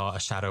Okay. you saw a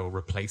shadow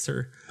replace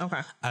her.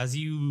 Okay. As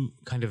you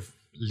kind of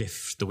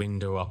lift the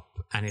window up,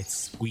 and it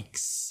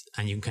squeaks,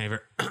 and you can kind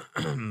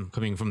of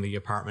coming from the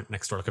apartment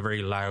next door, like a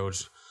very loud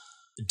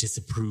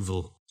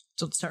disapproval.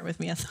 Don't start with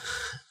me yet.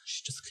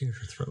 She just cleared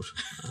her throat.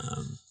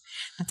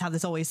 That's how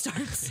this always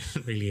starts.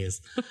 It really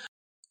is.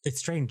 It's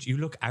strange. You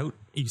look out,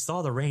 you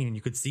saw the rain, and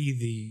you could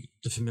see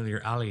the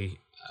familiar alley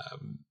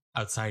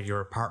outside your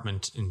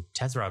apartment in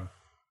Tezrab,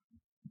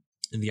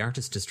 in the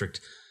artist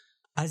district.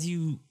 As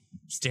you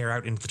stare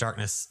out into the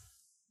darkness,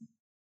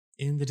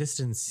 in the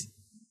distance,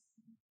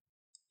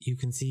 you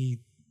can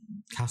see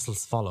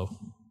castles follow.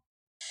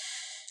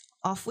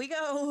 Off we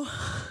go.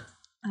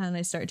 And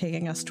I start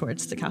taking us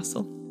towards the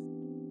castle.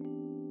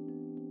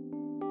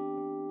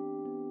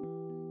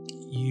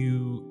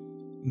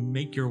 You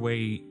make your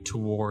way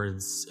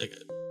towards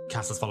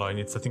castles follow, and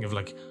it's a thing of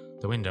like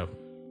the window,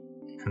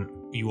 and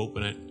you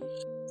open it.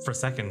 For a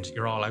second,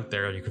 you're all out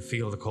there, and you can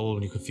feel the cold,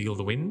 and you can feel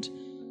the wind,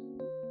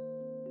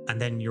 and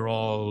then you're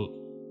all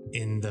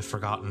in the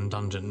Forgotten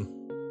Dungeon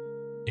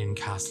in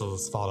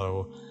Castles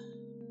Follow,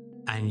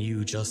 and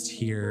you just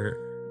hear,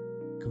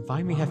 "Come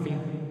find me, Heffy,"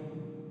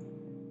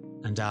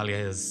 and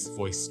Dahlia's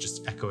voice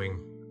just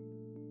echoing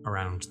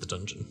around the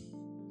dungeon.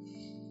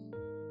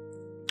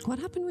 What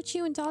happened with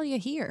you and Dahlia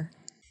here?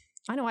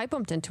 I know I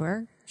bumped into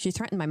her. She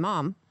threatened my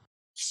mom.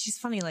 She's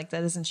funny like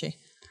that, isn't she?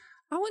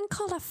 I wouldn't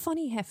call that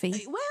funny,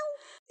 Heffy. Well,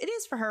 it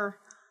is for her.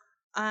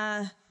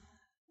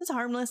 It's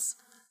harmless,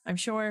 I'm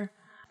sure.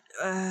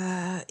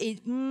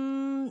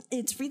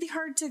 It's really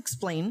hard to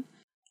explain.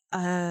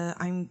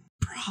 I'm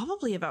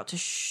probably about to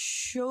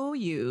show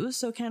you,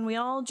 so can we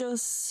all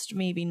just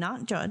maybe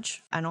not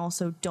judge and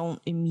also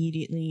don't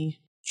immediately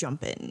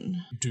jump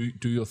in?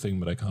 Do your thing,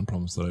 but I can't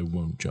promise that I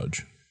won't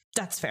judge.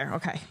 That's fair.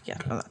 Okay. Yeah,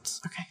 no,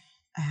 that's okay.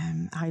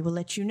 I will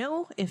let you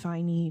know if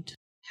I need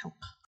help.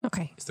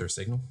 Okay. Is there a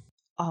signal?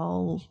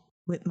 I'll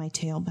whip my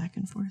tail back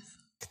and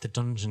forth. The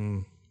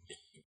dungeon,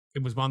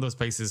 it was one of those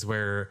places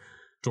where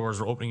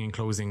doors were opening and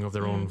closing of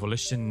their own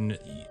volition.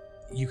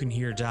 You can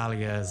hear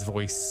Dahlia's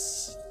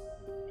voice,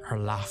 her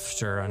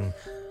laughter, and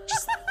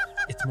just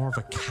it's more of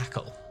a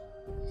cackle.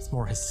 It's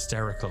more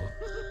hysterical.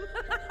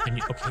 And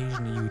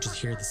occasionally you just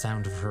hear the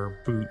sound of her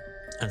boot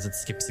as it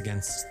skips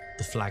against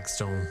the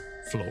flagstone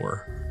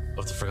floor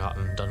of the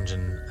Forgotten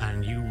Dungeon.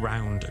 And you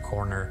round a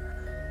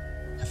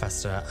corner,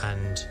 Hephaestus,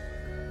 and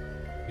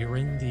you're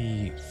in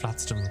the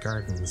Flatstone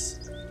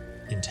Gardens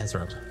in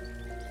Tezrab.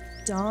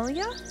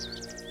 Dahlia?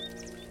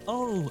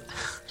 Oh,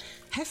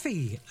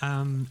 Heffy.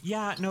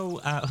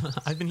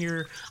 I've been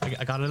here.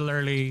 I got a little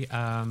early.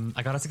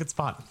 I got us a good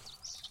spot.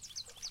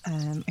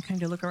 I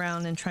kind of look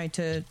around and try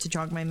to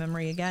jog my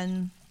memory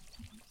again.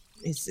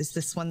 Is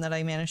this one that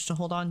I managed to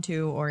hold on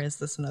to, or is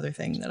this another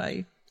thing that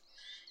I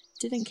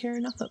didn't care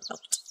enough about?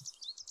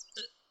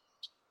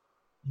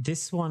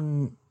 This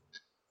one,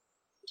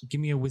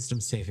 give me a wisdom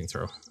saving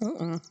throw.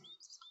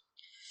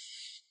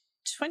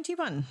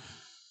 21.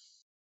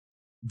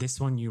 This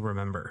one you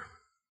remember,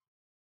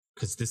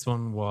 because this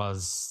one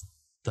was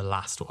the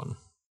last one.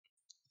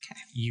 Okay.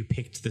 You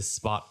picked this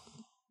spot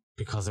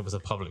because it was a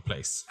public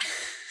place.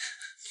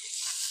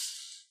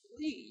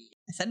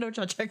 I said no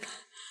judging.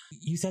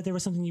 You said there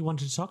was something you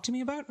wanted to talk to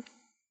me about?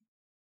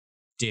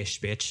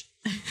 Dish, bitch.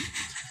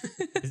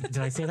 Did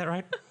I say that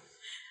right?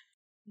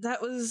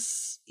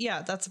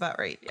 That's about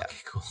right. Yeah. Okay,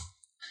 cool.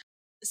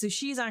 So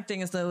she's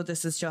acting as though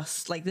this is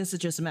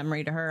just a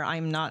memory to her.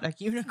 I'm not a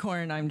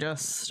unicorn. I'm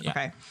just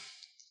okay.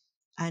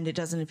 And it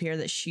doesn't appear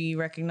that she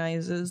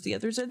recognizes the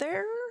others are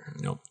there.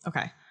 Nope.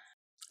 Okay.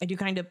 I do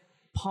kind of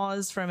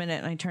pause for a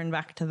minute and I turn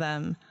back to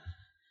them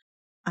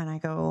and I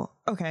go,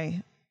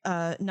 okay,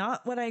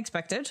 not what I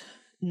expected.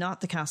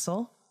 Not the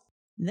castle.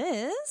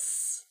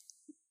 This,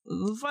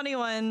 the funny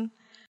one,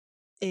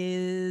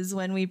 is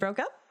when we broke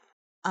up.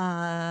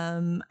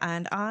 And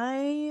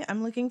I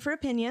am looking for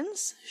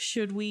opinions.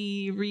 Should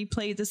we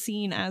replay the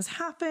scene as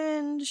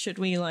happened? Should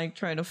we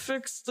try to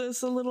fix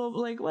this a little?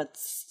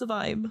 What's the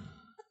vibe?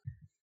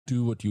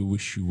 Do what you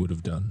wish you would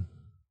have done.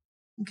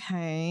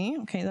 Okay,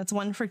 that's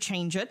one for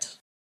change it.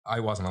 I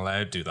wasn't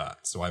allowed to do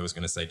that, so I was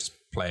going to say just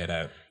play it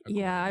out.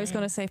 Yeah, I was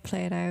going to say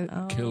play it out.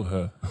 Oh. Kill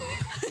her.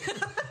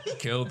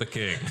 Kill the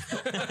king.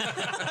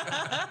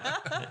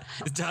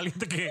 Is Dahlia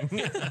the king?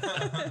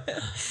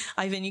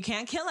 Ivan, you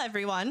can't kill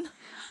everyone.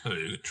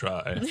 You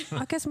try.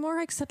 I guess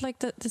Morag said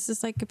that this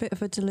is a bit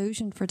of a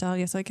delusion for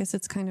Dahlia, so I guess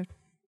it's kind of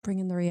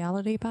bringing the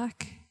reality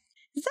back.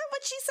 Is that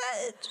what she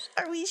said?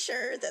 Are we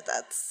sure that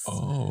that's...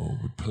 Oh,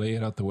 play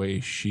it out the way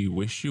she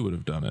wished you would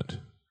have done it.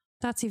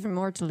 That's even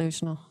more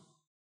delusional.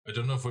 I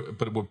don't know if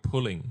but we're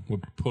pulling. We're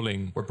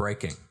pulling. We're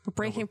breaking. We're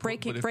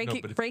breaking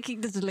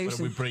the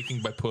delusion. Are we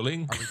breaking by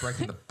pulling? Are we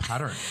breaking the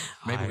pattern?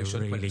 Maybe we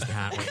should really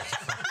can't wait.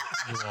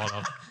 you all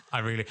up.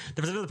 There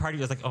was another party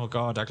that was like, oh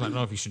God, I don't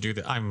know if you should do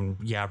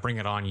that. Bring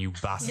it on, you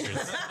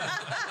bastards.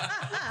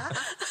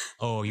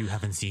 Oh, you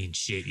haven't seen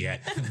shit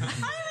yet.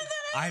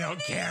 I don't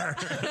care.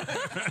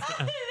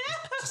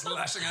 Just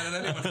lashing at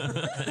it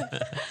anyway.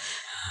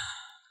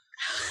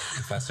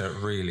 Professor, it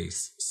really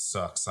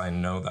sucks. I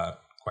know that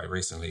quite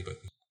recently, but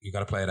you got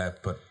to play it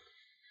out. But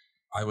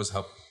I was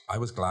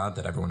glad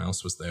that everyone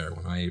else was there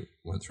when I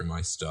went through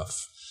my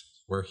stuff.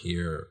 We're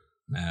here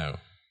now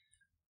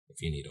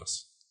if you need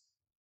us.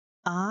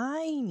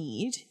 I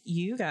need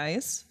you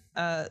guys,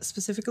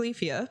 specifically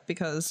Fia,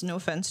 because no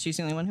offense, she's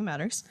the only one who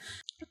matters.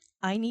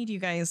 I need you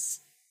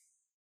guys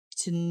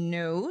to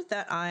know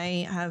that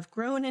I have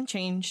grown and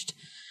changed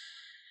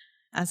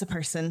as a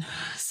person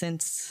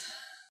since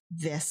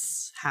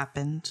this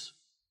happened.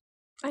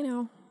 I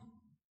know.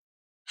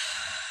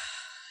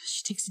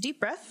 She takes a deep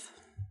breath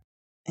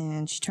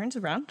and she turns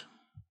around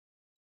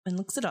and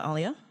looks at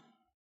Alia.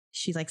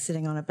 She like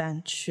sitting on a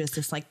bench. Is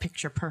this like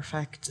picture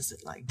perfect? Is it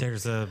like...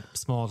 There's a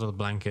small little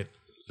blanket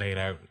laid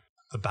out.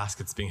 A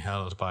basket's being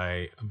held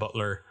by a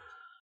butler.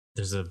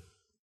 There's a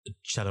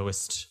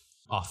celloist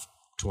off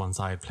to one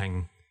side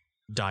playing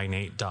Die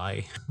Nate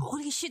Die.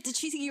 Holy shit, did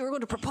she think you were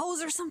going to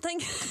propose or something?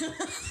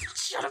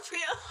 Shut up, Fia.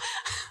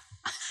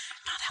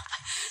 Not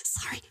helping.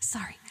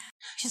 Sorry.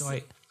 So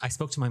I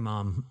spoke to my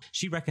mom.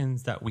 She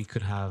reckons that we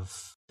could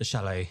have the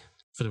chalet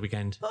for the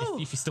weekend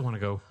if you still want to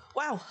go.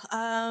 Wow.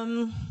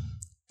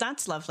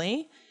 That's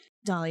lovely.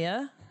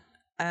 Dahlia,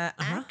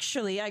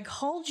 actually, I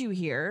called you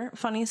here,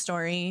 funny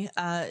story,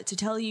 to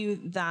tell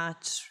you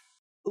that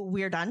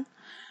we're done.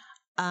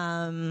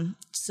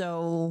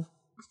 So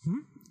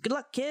good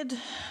luck, kid.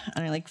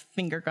 And I like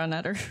finger gun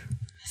at her.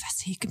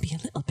 Professor, you can be a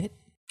little bit...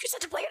 You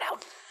said to play it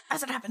out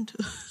as it happened.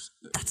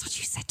 That's what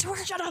you said to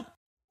her. Shut up.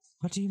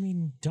 What do you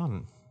mean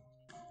done?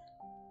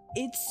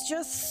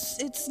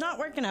 It's not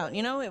working out,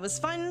 you know? It was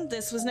fun.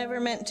 This was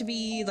never meant to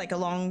be like a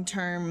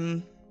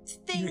long-term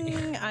thing.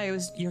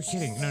 You're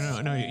kidding.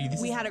 No.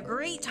 We had a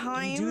great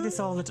time. You do this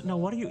all the time. No,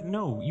 what do you...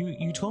 No,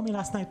 you told me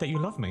last night that you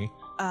love me.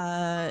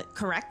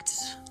 Correct.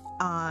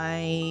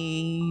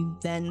 I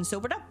then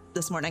sobered up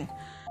this morning.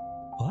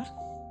 What?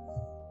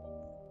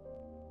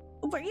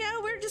 But yeah,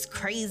 we're just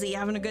crazy,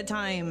 having a good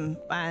time.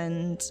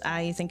 And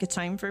I think it's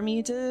time for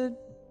me to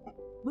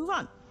move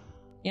on.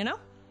 You know?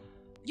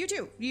 You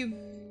too. You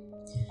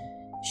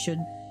should,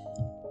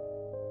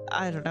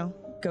 I don't know,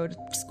 go to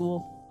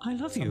school. I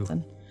love you.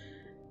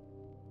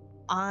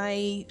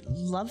 I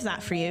love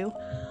that for you.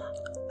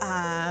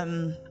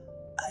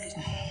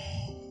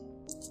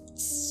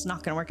 It's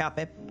not gonna work out,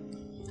 babe.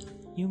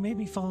 You made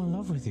me fall in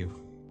love with you.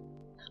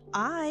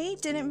 I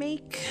didn't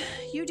make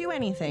you do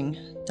anything,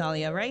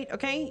 Dahlia, right?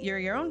 Okay? You're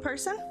your own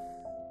person.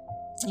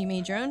 You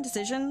made your own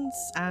decisions,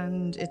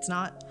 and it's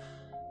not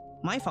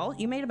my fault.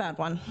 You made a bad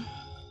one.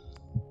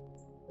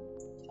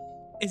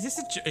 Is this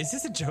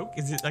a joke?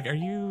 Is it like, are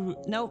you...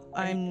 Nope,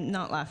 I'm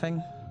not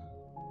laughing.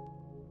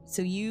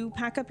 So you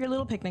pack up your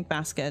little picnic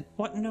basket.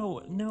 What?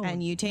 No.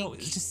 And you take... No,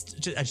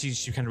 just and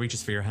she kind of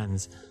reaches for your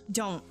hands.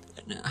 Don't.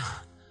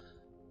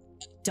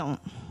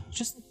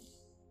 Just...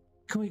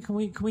 Can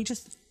we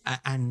just...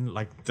 And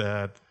like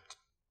the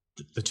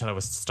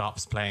celloist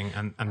stops playing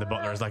and the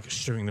butler is like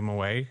shooing them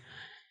away.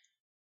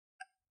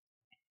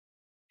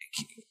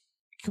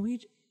 Can we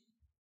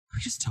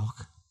just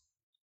talk?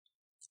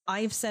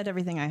 I've said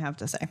everything I have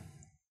to say.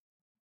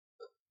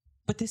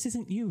 But this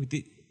isn't you.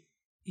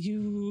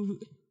 You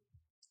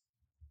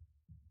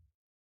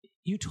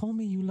told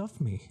me you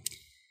loved me.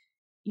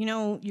 You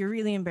know, you're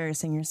really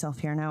embarrassing yourself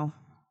here now.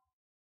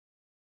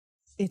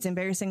 It's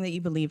embarrassing that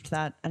you believed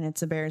that, and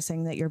it's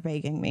embarrassing that you're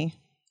begging me.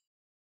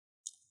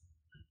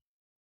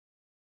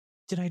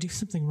 Did I do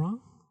something wrong?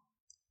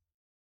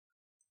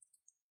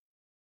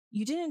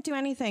 You didn't do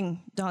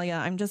anything, Dahlia.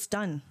 I'm just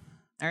done.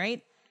 All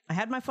right? I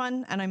had my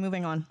fun, and I'm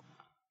moving on.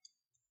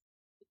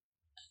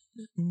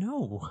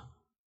 No.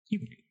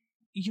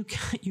 You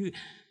can't.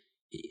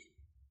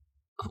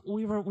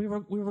 We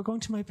were going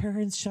to my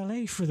parents'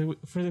 chalet for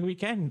the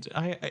weekend.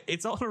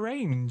 It's all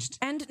arranged.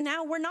 And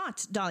now we're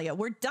not, Dahlia.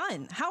 We're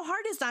done. How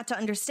hard is that to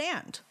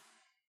understand?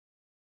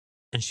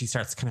 And she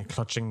starts kind of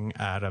clutching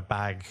at a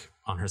bag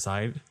on her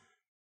side.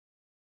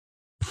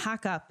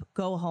 Pack up.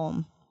 Go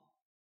home.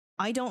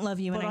 I don't love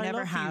you, and I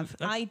never have.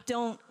 I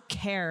don't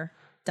care,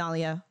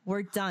 Dahlia.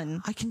 We're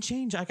done. I can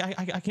change. I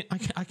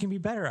can be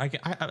better.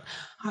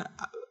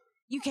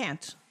 You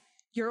can't.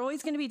 You're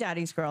always going to be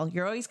daddy's girl.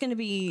 You're always going to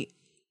be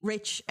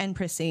rich and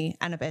prissy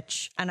and a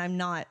bitch, and I'm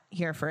not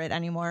here for it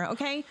anymore,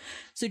 okay?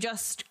 So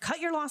just cut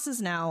your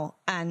losses now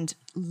and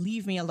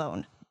leave me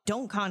alone.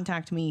 Don't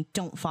contact me.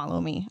 Don't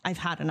follow me. I've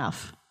had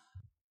enough.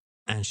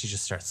 And she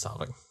just starts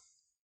sobbing.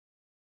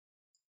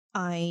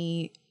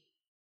 I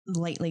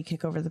lightly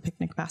kick over the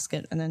picnic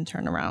basket and then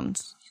turn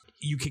around.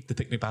 You kick the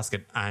picnic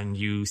basket and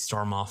you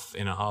storm off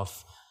in a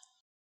huff.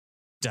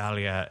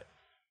 Dahlia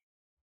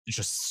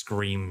just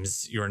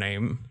screams your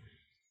name.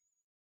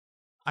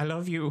 I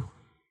love you.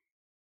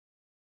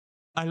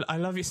 I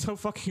love you so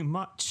fucking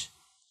much.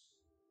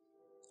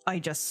 I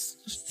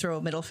just throw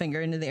a middle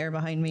finger into the air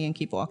behind me and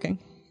keep walking.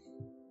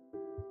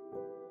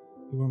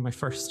 You were my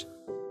first.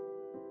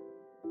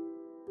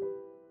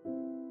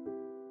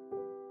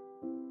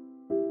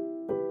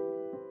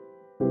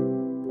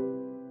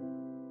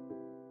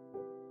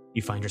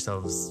 You find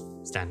yourselves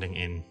standing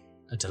in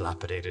a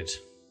dilapidated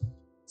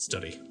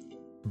study.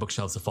 The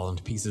bookshelves have fallen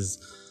to pieces.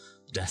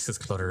 The desk is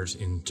cluttered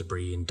in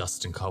debris and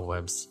dust and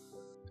cobwebs,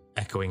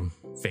 echoing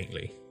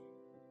faintly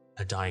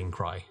a dying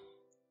cry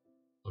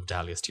of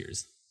Dahlia's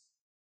tears.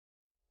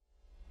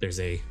 There's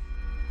a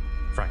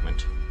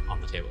fragment on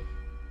the table.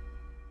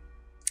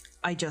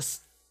 I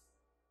just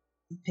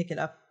pick it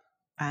up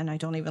and I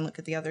don't even look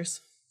at the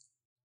others.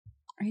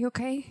 Are you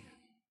okay?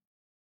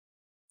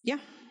 Yeah.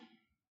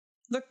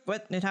 Look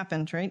what it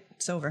happened, right?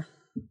 It's over.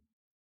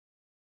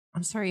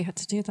 I'm sorry you had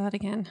to do that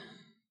again.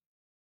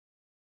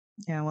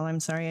 Yeah, well, I'm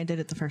sorry I did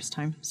it the first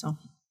time, so.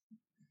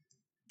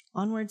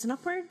 Onwards and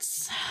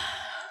upwards.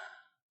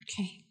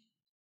 Okay.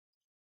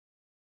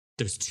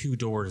 There's 2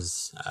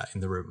 doors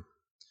in the room.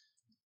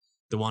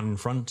 The one in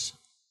front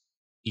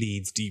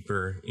leads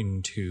deeper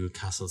into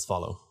Castle's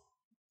Follow.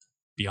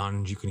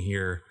 Beyond, you can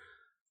hear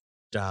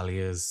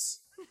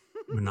Dahlia's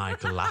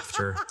maniacal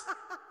laughter.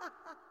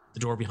 The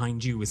door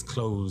behind you is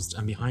closed,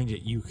 and behind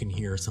it you can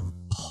hear some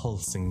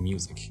pulsing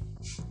music.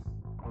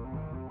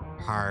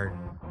 Hard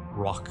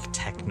rock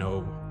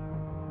techno.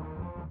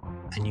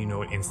 And you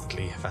know it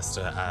instantly,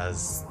 Hephaestus,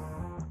 as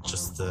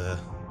just the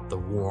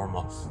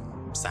warm-up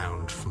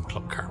sound from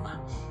Club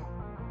Karma.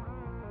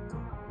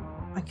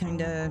 I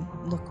kind of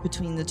look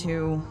between the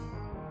two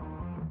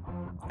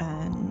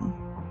and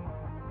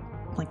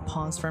like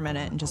pause for a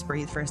minute and just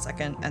breathe for a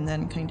second, and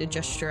then kind of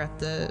gesture at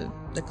the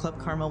Club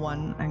Karma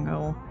one and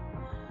go,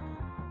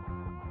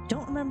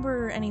 don't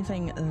remember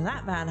anything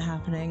that bad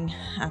happening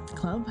at the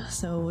club,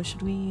 so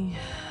should we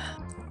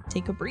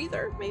take a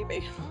breather,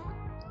 maybe?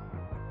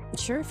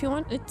 Sure, if you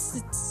want.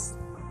 It's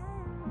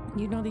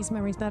you know these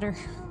memories better.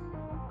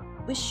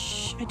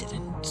 Wish I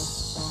didn't.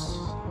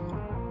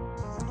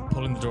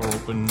 Pulling the door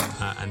open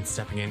and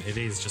stepping in, it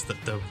is just that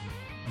the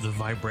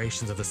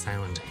vibrations of the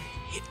sound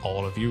hit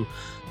all of you.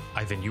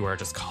 Ivan, you are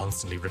just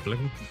constantly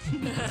rippling.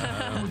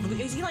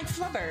 Is he like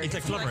Flubber? It's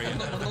like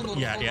Flubber,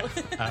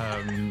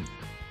 yeah.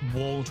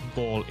 Wall to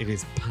wall, it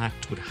is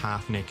packed with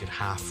half-naked,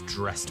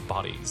 half-dressed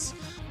bodies.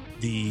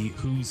 The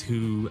who's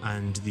who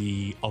and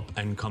the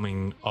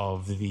up-and-coming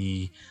of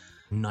the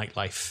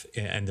nightlife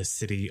in the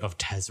city of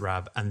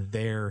Tezrab, and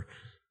there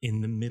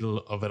in the middle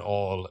of it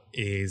all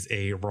is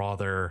a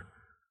rather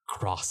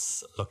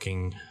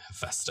cross-looking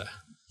Hephaestus,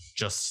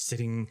 just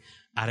sitting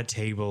at a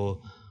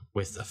table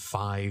with a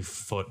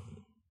 5-foot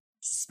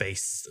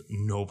space that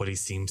nobody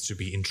seems to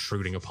be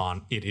intruding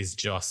upon. It is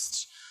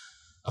just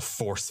a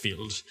force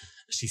field.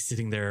 She's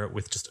sitting there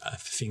with just a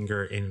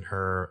finger in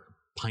her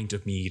pint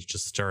of mead,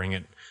 just stirring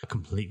it,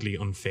 completely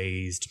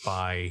unfazed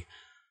by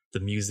the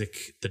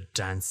music, the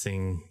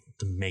dancing,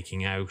 the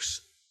making out,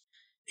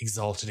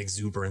 exalted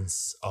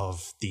exuberance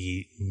of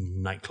the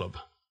nightclub.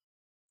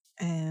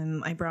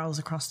 I browse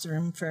across the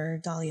room for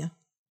Dahlia.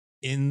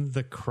 In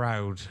the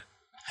crowd,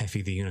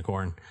 Heffy the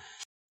unicorn,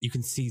 you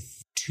can see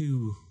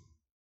 2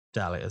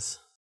 Dahlias.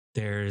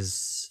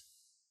 There's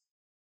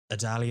a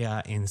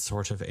Dahlia in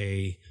sort of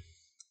a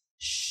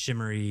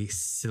shimmery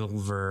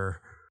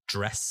silver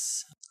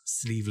dress,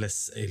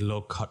 sleeveless, a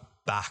low cut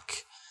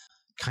back,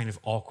 kind of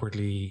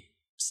awkwardly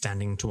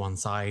standing to one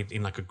side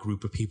in like a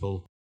group of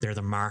people. They're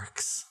the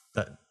marks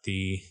that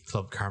the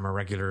Club Karma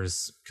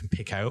regulars can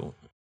pick out,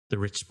 the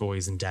rich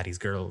boys and daddy's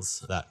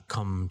girls that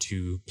come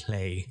to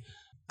play.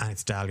 And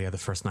it's Dahlia the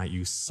first night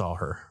you saw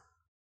her.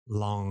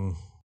 Long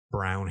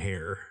brown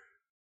hair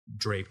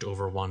draped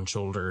over one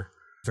shoulder,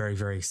 very,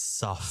 very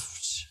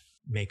soft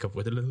makeup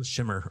with a little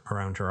shimmer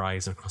around her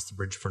eyes and across the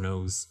bridge of her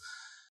nose.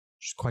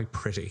 She's quite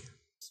pretty.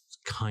 It's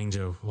kind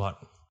of what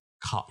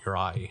caught your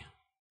eye.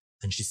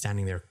 And she's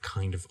standing there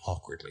kind of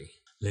awkwardly,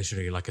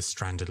 literally like a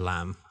stranded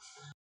lamb.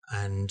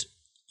 And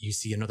you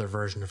see another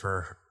version of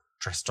her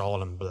dressed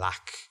all in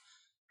black,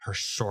 her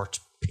short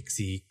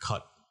pixie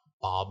cut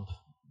bob,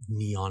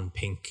 neon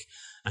pink,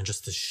 and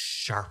just the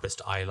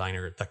sharpest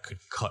eyeliner that could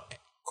cut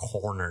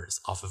corners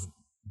off of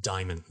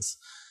diamonds,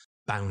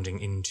 bounding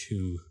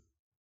into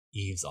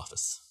Eve's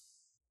office.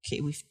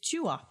 Okay, we've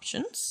 2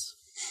 options.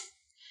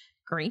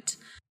 Great.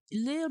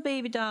 Little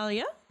baby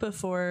Dahlia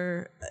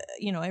before,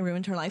 I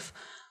ruined her life.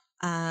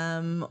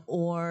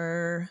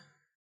 Or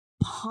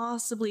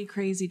possibly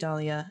crazy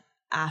Dahlia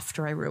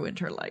after I ruined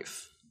her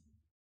life.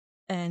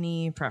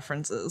 Any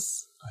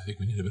preferences? I think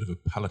we need a bit of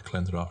a palate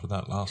cleanser after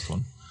that last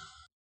one.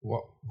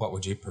 What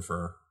would you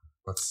prefer?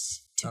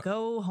 To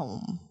go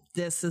home.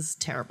 This is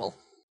terrible.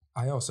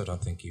 I also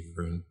don't think you've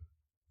ruined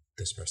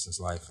this person's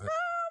life.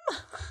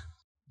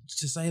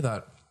 To say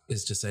that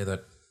is to say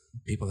that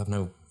people have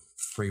no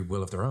free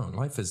will of their own.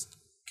 Life is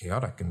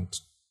chaotic and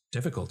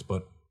difficult,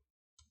 but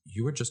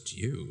you were just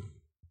you.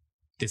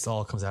 This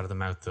all comes out of the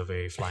mouth of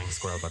a flying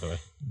squirrel, by the way.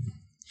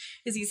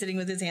 Is he sitting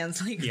with his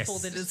hands Yes.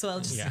 folded as well?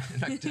 Just Yeah.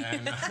 Like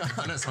down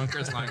on his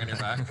hunkers lying on your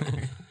back.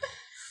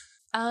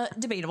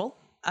 Debatable.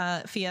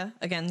 Fia,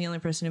 again, the only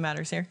person who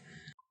matters here.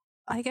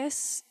 I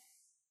guess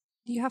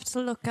you have to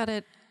look at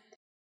it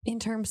in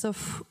terms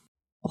of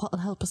what will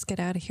help us get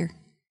out of here.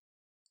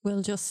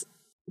 Will just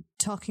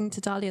talking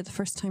to Dahlia the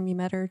first time you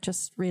met her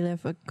just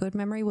relive a good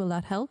memory? Will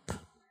that help?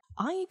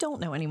 I don't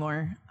know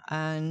anymore,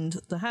 and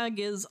the hag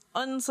is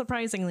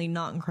unsurprisingly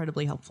not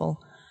incredibly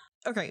helpful.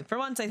 Okay, for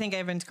once I think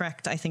everyone's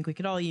correct. I think we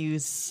could all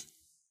use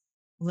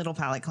a little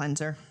palate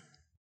cleanser.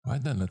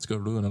 Right then, let's go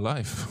ruin a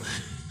life.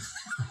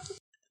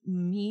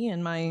 Me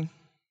and my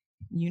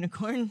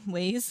unicorn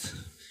ways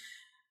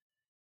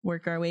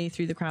work our way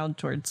through the crowd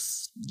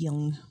towards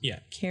young,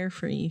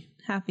 carefree,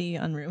 happy,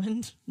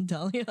 unruined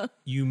Dahlia.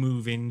 You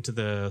move into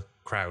the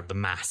crowd, the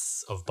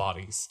mass of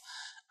bodies,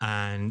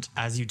 and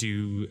as you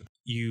do,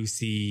 you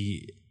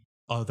see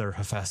other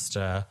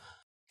Hephaestus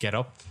get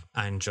up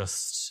and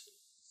just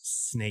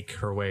snake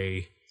her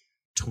way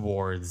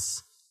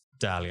towards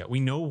Dahlia. We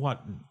know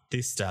what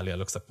this Dahlia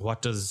looks like.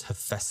 What does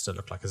Hephaestus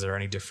look like? Is there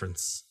any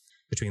difference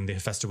between the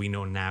Hephaestus we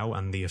know now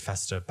and the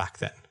Hephaestus back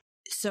then?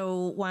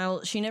 So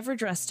while she never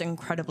dressed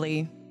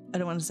incredibly, I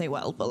don't want to say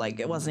well, but like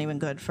it wasn't even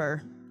good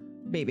for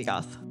baby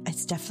goth,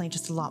 it's definitely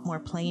just a lot more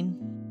plain.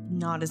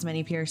 Not as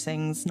many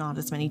piercings, not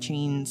as many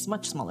chains,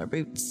 much smaller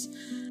boots.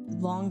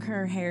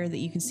 Longer hair that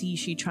you can see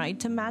she tried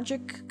to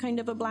magic kind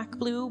of a black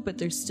blue, but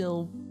there's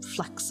still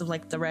flecks of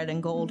like the red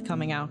and gold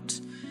coming out.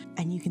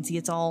 And you can see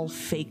it's all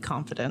fake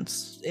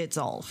confidence. It's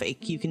all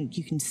fake. You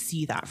can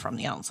see that from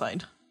the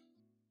outside.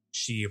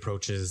 She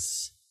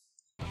approaches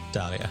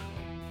Dahlia,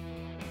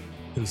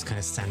 who's kind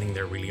of standing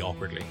there really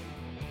awkwardly.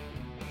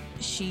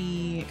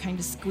 She kind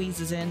of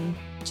squeezes in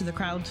to the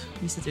crowd.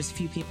 You said there's a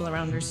few people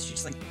around her, so she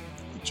just like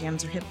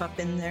jams her hip up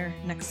in there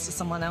next to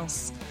someone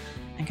else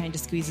and kind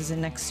of squeezes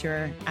in next to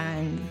her,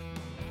 and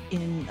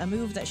in a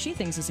move that she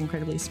thinks is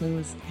incredibly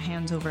smooth,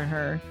 hands over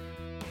her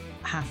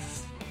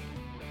half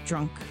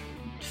drunk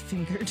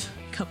fingered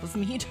cup of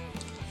mead.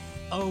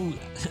 Oh,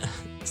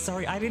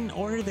 sorry, I didn't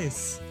order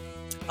this.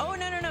 Oh,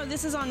 no,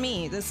 this is on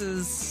me.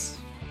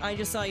 I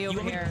just saw you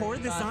over here. You want me to pour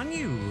this on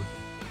you?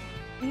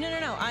 No,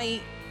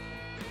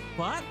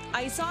 What?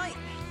 I saw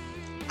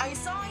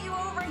you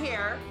over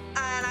here,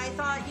 and I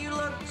thought you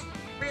looked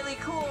really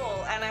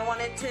cool, and I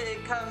wanted to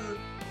come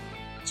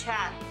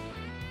chat.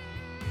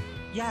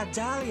 Yeah,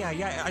 Dahlia.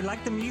 Yeah, I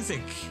like the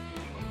music.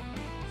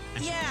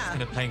 And she's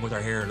kind of playing with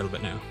her hair a little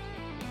bit now.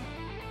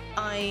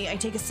 I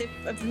take a sip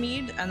of the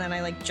mead, and then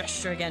I like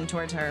gesture again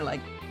towards her,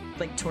 like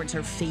towards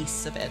her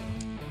face a bit.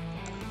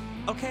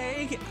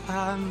 Okay.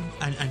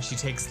 And she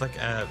takes like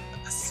a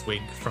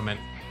swig from it.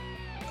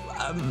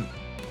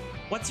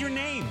 What's your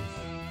name?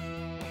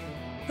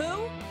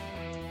 Who?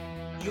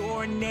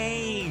 Your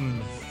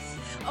name.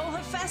 Oh,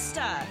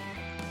 Hephaestus.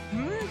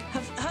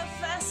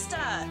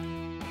 Hephaestus.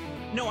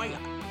 No,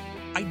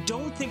 I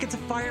don't think it's a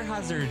fire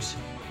hazard.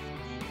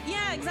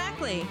 Yeah,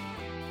 exactly.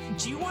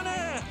 Do you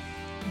wanna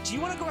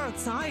go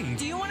outside?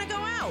 Do you wanna go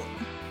out?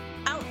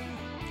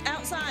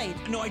 Outside.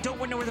 No, I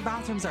don't know where the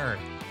bathrooms are.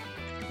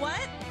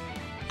 What?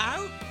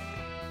 Out?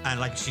 And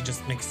like she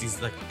just makes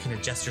these like kind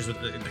of gestures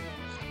with like,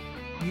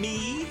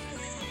 me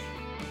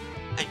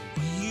and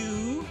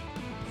you,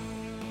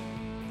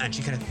 and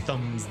she kind of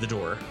thumbs the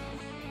door.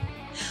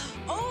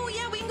 Oh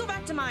yeah, we can go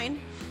back to mine.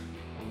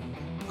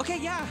 Okay,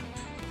 yeah.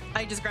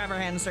 I just grab her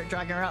hand and start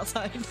dragging her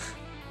outside.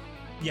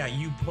 Yeah,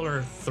 you pull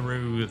her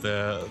through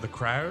the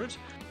crowd,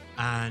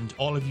 and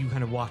all of you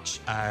kind of watch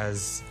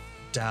as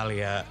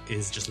Dahlia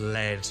is just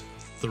led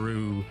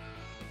through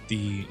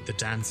the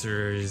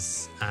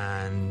dancers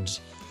and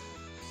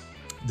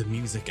the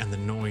music and the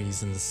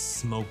noise and the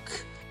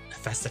smoke.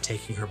 Hephaestus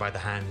taking her by the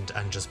hand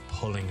and just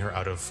pulling her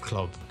out of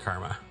Club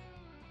Karma.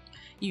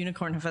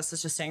 Unicorn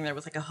Hephaestus just standing there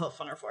with like a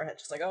hoof on her forehead,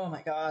 just like, oh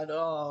my god,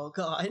 oh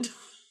god.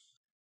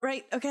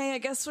 Right, okay, I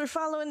guess we're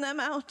following them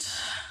out.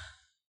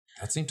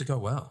 That seemed to go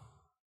well.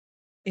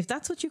 If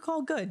that's what you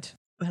call good.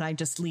 But I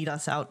just lead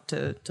us out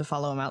to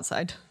follow them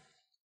outside.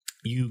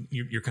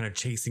 You're kind of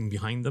chasing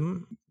behind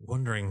them,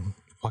 wondering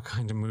what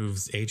kind of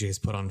moves AJ's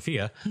put on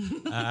Fia.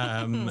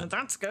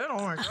 That's good.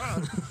 Oh my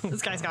god.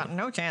 This guy's got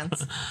no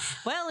chance.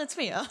 Well, it's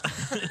Fia.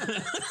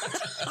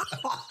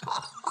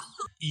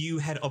 You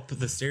head up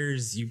the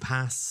stairs, you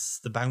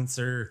pass the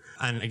bouncer,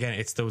 and again,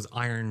 it's those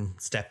iron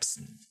steps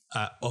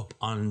up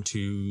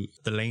onto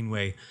the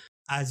laneway.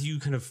 As you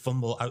kind of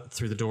fumble out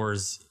through the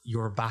doors,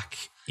 you're back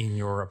in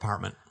your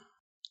apartment,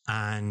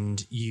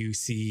 and you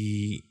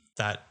see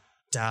that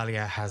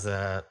Dahlia has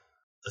a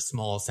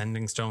small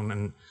sending stone,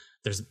 and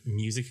there's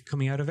music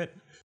coming out of it.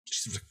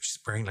 She's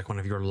wearing like one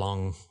of your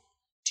long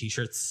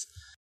t-shirts.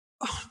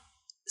 Oh,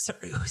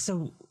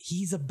 so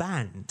he's a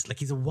band, like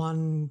he's a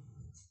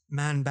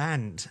one-man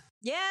band.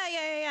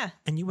 Yeah.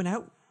 And you went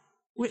out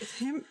with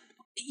him?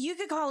 You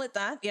could call it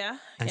that, yeah.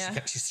 And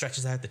she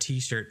stretches out the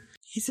t-shirt.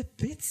 He's a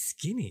bit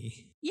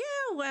skinny. Yeah,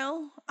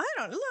 well, I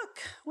don't... Look,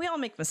 we all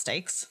make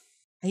mistakes.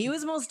 He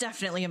was most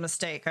definitely a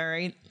mistake, all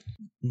right?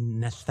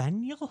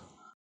 Nathaniel?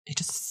 It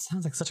just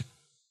sounds like such a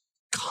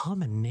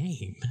common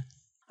name.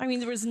 I mean,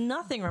 there was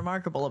nothing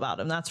remarkable about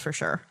him, that's for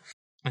sure.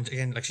 And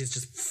again, like she's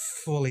just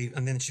fully,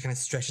 and then she kind of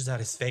stretches out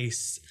his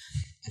face,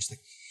 and she's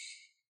like,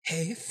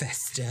 "Hey,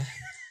 Festa,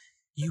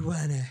 you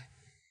wanna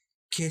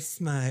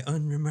kiss my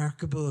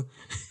unremarkable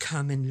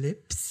common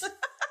lips?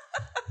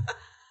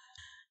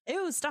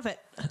 Ew, stop it.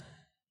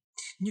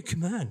 You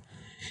come on.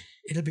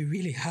 It'll be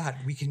really hot.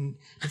 We can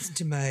listen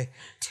to my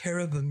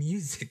terrible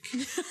music.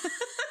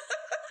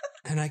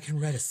 And I can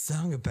write a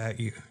song about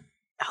you."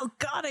 Oh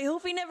God, I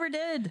hope he never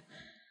did.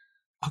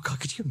 Oh God,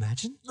 could you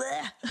imagine?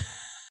 Blech.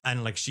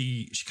 And like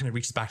she kind of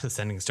reaches back to the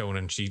sending stone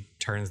and she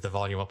turns the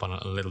volume up on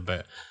it a little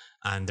bit,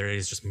 and there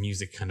is just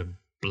music kind of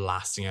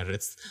blasting out.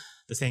 It's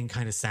the same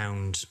kind of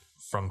sound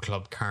from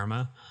Club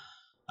Karma,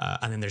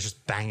 and then there's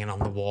just banging on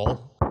the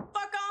wall. Fuck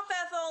off,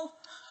 Ethel.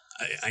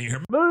 And you hear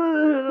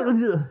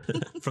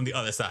from the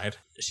other side.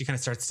 She kind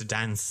of starts to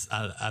dance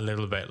a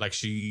little bit, like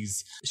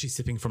she's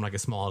sipping from like a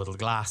small little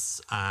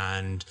glass,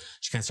 and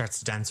she kind of starts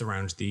to dance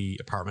around the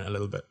apartment a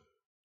little bit.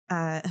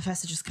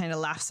 Festa just kind of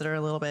laughs at her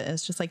a little bit.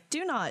 It's just like,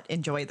 do not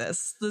enjoy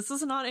this. This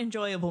is not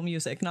enjoyable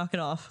music. Knock it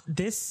off.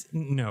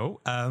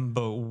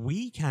 But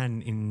we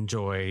can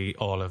enjoy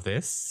all of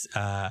this.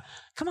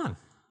 Come on,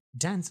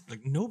 dance.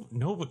 Like no,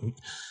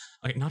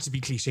 like, not to be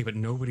cliche, but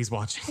nobody's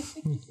watching.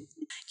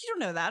 You don't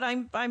know that.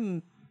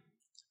 I'm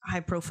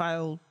high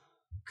profile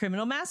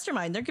criminal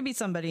mastermind. There could be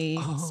somebody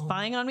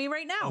spying on me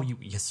right now. Oh,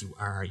 yes, you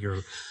are.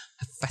 You're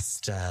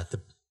Festa, the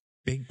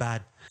big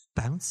bad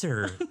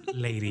bouncer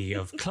lady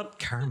of Club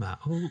Karma.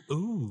 Oh,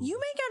 ooh. You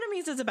make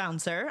enemies as a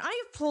bouncer.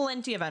 I have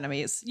plenty of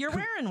enemies. You're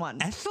wearing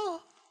one. Ethel?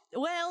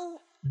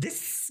 Well, This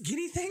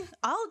skinny thing?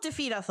 I'll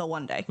defeat Ethel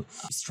one day.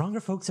 Stronger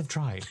folks have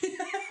tried.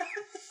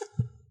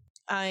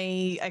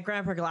 I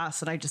grab her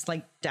glass and I just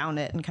like down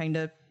it and kind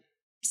of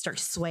start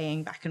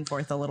swaying back and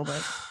forth a little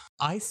bit.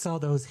 I saw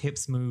those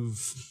hips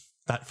move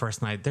that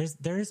first night.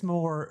 There's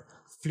more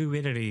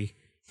fluidity.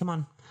 Come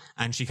on.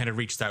 And she kind of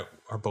reaches out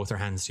both her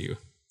hands to you.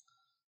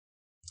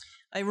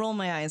 I roll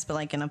my eyes, but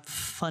like in a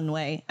fun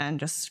way, and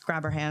just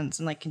grab her hands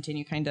and like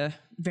continue kind of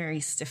very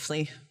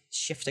stiffly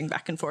shifting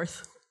back and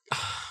forth.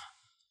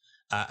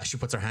 She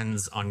puts her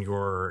hands on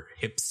your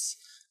hips,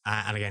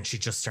 and again, she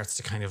just starts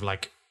to kind of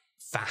like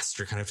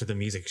faster kind of to the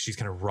music. She's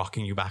kind of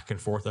rocking you back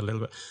and forth a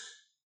little bit.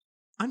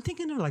 I'm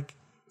thinking of like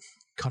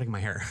cutting my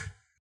hair.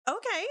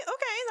 Okay,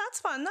 that's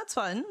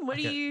fun. What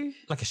like do you...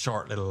 Like a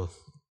short little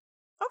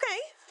Okay.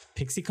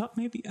 pixie cut,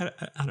 maybe? I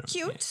don't know.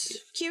 Cute.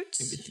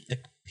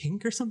 Like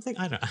pink or something?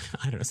 I don't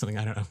know. Something,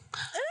 I don't know.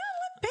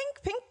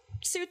 Pink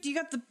suit. You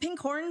got the pink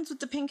horns with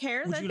the pink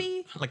hair. Would That'd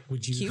be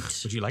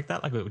cute. Would you like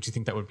that? Like, would you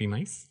think that would be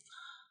nice?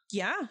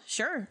 Yeah,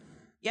 sure.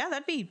 Yeah,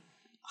 that'd be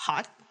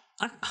hot.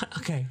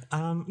 Okay.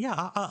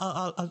 Yeah.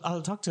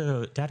 I'll talk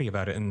to Daddy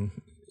about it and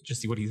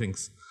just see what he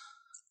thinks.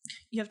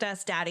 You have to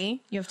ask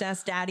Daddy. You have to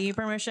ask Daddy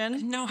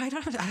permission. No, I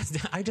don't have to ask.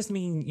 I just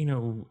mean,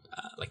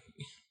 like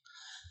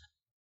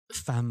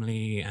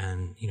family,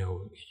 and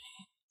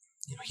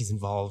he's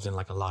involved in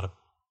like a lot of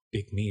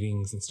big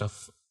meetings and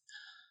stuff.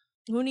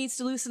 Who needs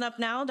to loosen up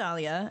now,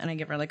 Dahlia? And I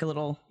give her like a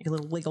little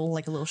wiggle,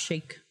 like a little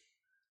shake.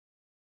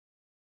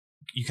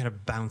 You kind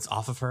of bounce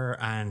off of her,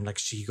 and like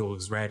she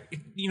goes red.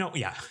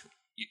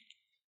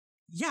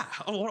 Yeah.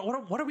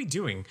 What are we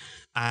doing?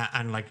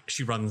 And like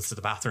she runs to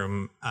the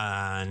bathroom,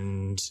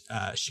 and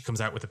she comes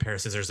out with a pair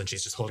of scissors, and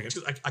she's just holding it.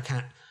 She's like, I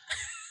can't.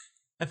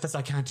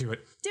 I can't do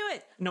it. Do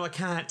it. No, I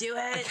can't. Do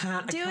it. I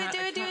can't. Do it.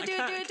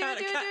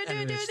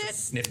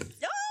 Snip. Oh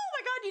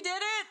my God, you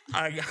did it.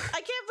 I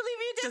can't believe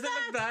you did Does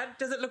that. it look bad?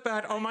 Does it look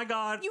bad? Oh my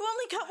God. You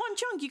only cut one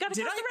chunk. You got to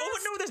Did cut I? the rest.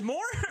 Oh no, there's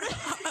more.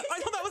 I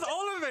thought that was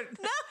all of it.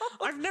 No.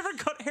 I've never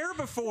cut hair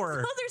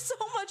before. Oh, there's so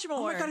much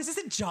more. Oh my God, is this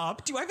a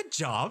job? Do I have a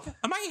job?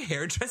 Am I a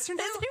hairdresser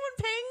now? Is anyone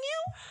paying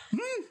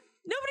you?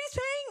 Nobody's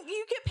paying.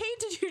 You get paid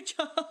to do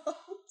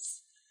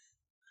jobs.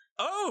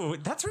 Oh,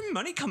 that's where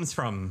money comes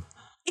from.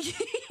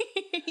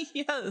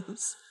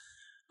 Yes.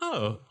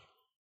 Oh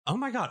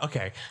my God.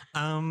 Okay.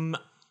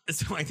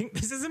 So I think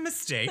this is a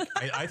mistake.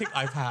 I think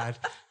I've had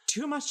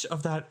too much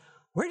of that.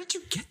 Where did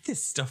you get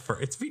this stuff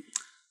for?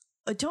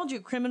 I told you,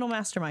 criminal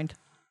mastermind.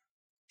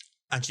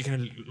 And she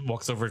kind of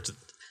walks over to.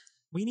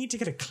 We need to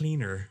get a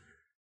cleaner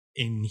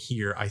in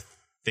here, I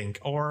think,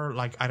 or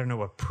like, I don't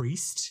know, a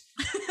priest.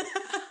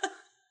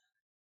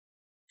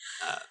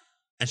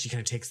 And she kind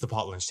of takes the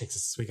bottle and she takes a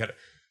swig at it.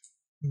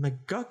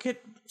 McGucket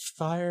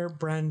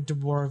Firebrand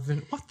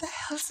Dwarven. What the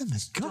hell's a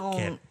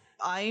McGucket?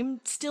 I'm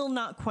still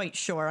not quite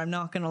sure. I'm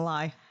not going to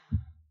lie.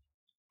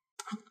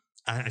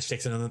 And she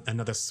takes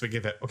another swig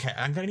of it. Okay,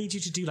 I'm going to need you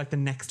to do like the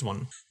next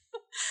one.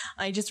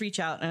 I just reach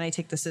out and I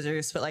take the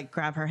scissors, but like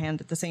grab her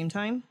hand at the same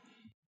time.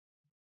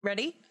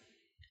 Ready?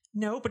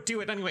 No, but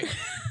do it anyway.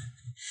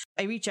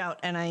 I reach out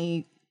and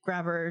I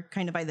grab her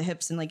kind of by the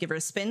hips and like give her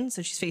a spin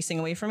so she's facing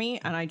away from me,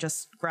 and I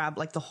just grab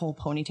like the whole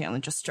ponytail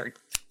and just start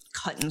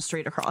cutting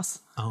straight across.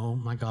 Oh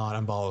my God,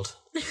 I'm bald.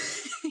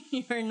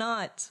 You're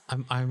not.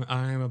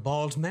 I'm a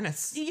bald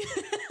menace.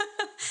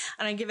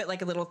 And I give it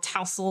like a little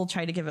tousle,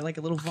 try to give it like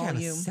a little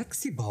volume. I'm a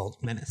sexy bald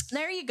menace.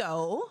 There you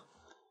go.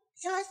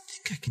 Yeah, I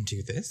think I can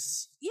do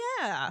this.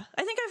 Yeah,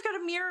 I think I've got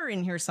a mirror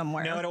in here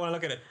somewhere. No, I don't want to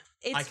look at it.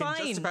 It's I can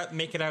fine. just about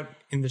make it out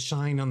in the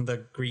shine on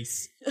the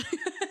grease.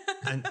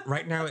 And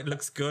right now it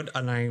looks good,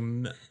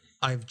 and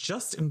I've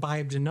just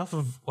imbibed enough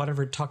of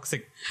whatever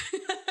toxic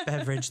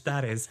beverage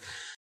that is.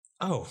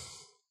 Oh,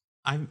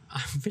 I'm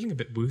feeling a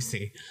bit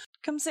woozy.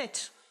 Come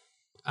sit.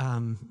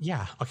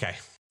 Yeah, okay.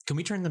 Can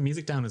we turn the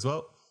music down as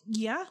well?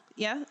 Yeah.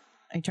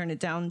 I turn it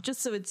down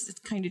just so it's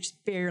kind of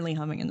just barely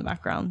humming in the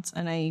background,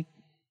 and I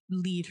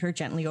lead her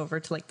gently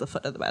over to like the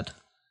foot of the bed.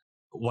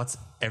 What's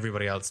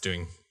everybody else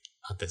doing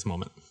at this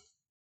moment?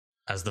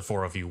 As the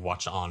four of you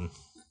watch on.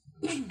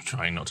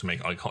 Trying not to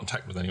make eye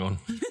contact with anyone.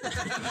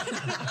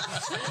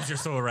 Because you're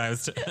so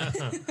aroused.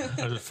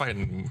 I was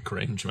fighting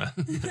cringe, man.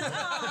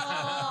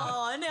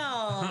 Oh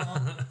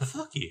no!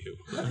 Fuck you.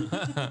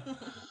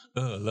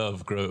 Oh,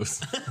 love,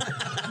 gross.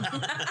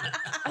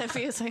 I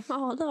feel like,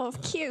 oh,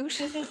 love, cute.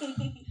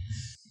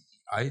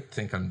 I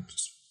think I'm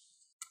just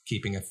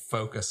keeping a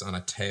focus on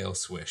a tail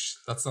swish.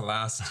 That's the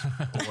last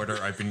order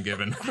I've been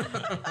given.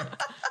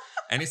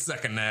 Any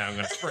second now, I'm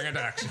going to spring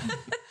into action.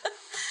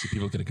 See,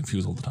 people get it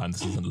confused all the time.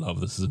 This isn't love.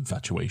 This is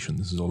infatuation.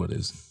 This is all it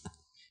is.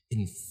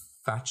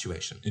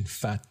 Infatuation.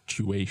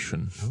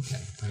 Infatuation. Okay.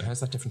 How's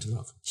that different to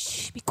love?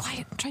 Shh, be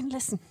quiet. I'm trying to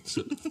listen.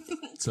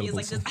 He's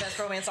like this best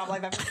romance novel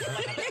I've ever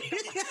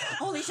seen.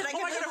 Holy shit! I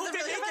can't believe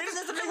this. I can't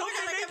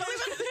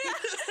believe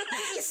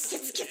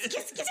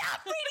it.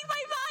 Stop reading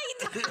my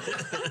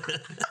mind.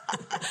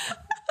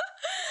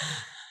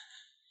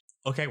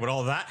 Okay, with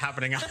all that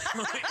happening, I'm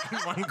in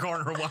one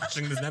corner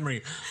watching this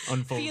memory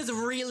unfold. He is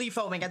really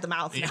foaming at the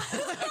mouth now.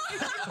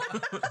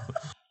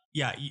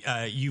 Yeah,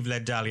 you've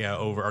led Dahlia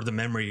over, or the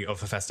memory of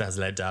Hephaestus has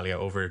led Dahlia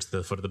over to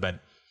the foot of the bed.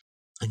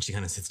 And she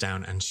kind of sits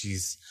down and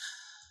she's...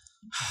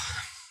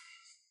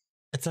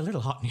 It's a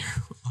little hot in here.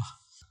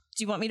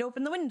 Do you want me to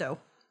open the window?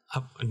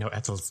 No,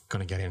 Ethel's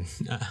going to get in.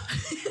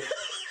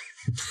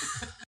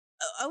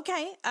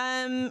 Okay.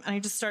 And I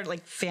just start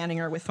like fanning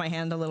her with my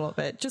hand a little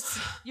bit. Just,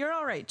 you're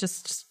all right.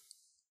 Just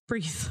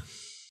breathe.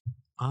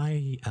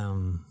 I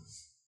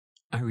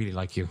really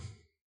like you.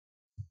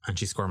 And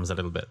she squirms a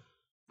little bit.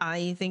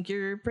 I think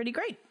you're pretty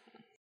great.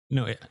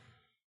 No,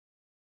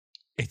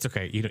 it's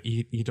okay.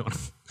 You don't.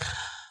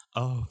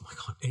 Oh my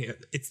god!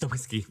 It's the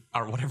whiskey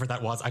or whatever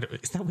that was.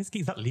 Is that whiskey?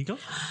 Is that legal?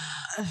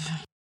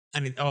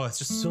 And it's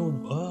just so.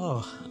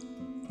 Oh,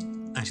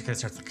 and she kind of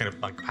starts kind of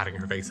like patting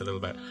her face a little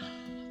bit.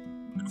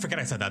 Forget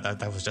I said that.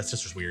 That's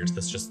just weird.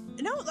 That's just.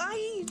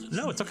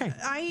 No, it's okay.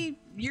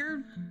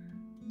 You're.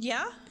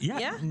 Yeah.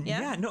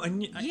 No,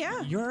 and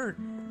Yeah. You're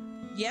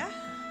Yeah.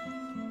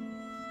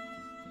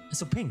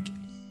 so pink.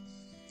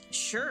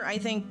 Sure. I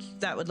think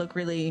that would look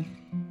really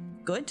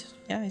good.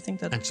 Yeah, I think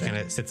that. And she kind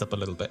of sits up a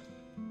little bit.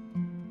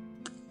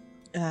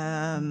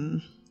 Are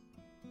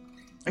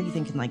you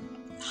thinking like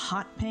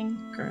hot pink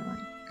or like?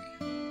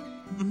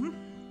 Mm-hmm.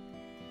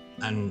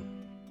 And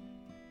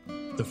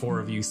the four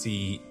of you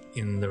see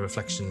in the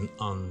reflection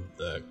on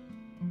the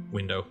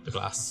window, the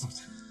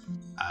glass,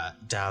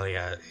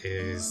 Dahlia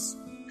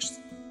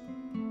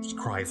she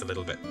cries a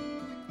little bit.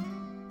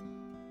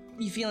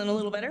 You feeling a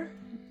little better?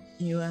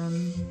 You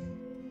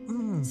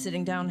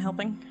sitting down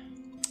helping?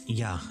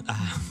 Yeah.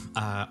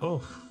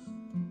 Oh,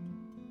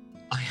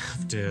 I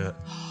have to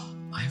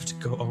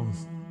go home.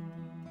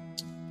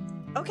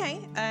 Okay.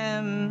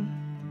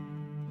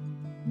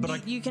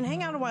 But you can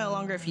hang out a while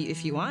longer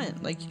if you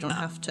want. Like you don't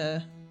have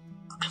to.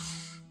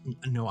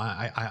 No,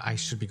 I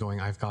should be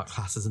going. I've got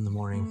classes in the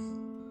morning.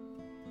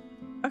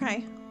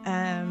 Okay.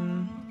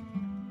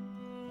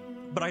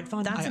 But I'd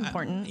find that's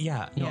important.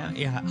 Yeah.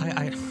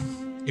 I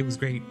it was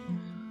great.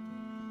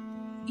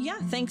 Yeah.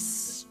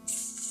 Thanks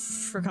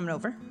for coming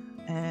over.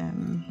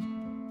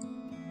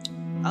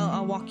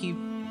 I'll walk you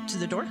to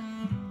the door.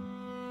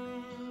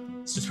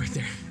 It's just right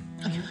there.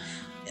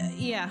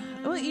 Yeah.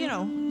 Well,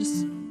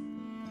 just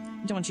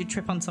don't want you to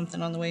trip on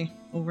something on the way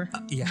over.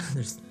 Yeah.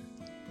 There's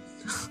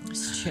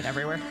shit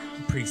everywhere.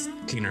 Priest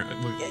cleaner.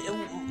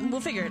 We'll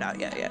figure it out.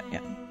 Yeah.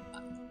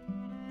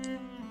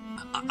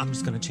 I'm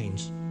just gonna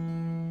change.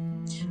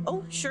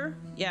 Oh, sure.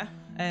 Yeah.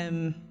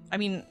 I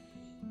mean,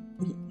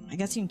 I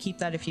guess you can keep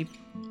that if you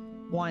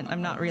want.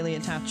 I'm not really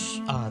attached.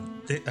 You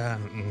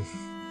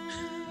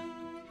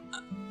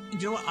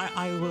know what?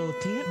 I will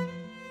clean it.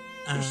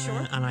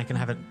 Sure. And I can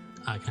have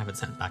it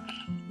sent back.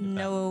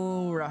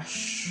 No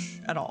rush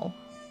at all.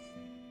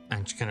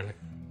 And she kind of like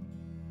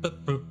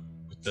boop, boop,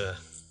 with the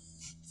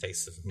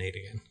face of Nate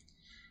again.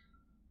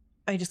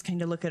 I just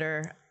kind of look at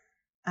her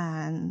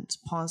and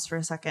pause for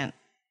a second.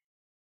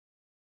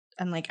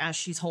 And like as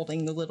she's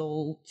holding the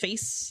little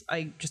face,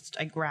 I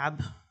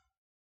grab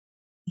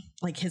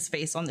like his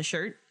face on the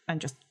shirt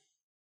and just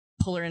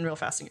pull her in real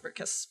fast and give her a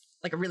kiss.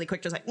 Like a really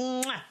quick, just like,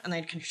 mwah, and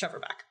then I kind of shove her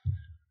back.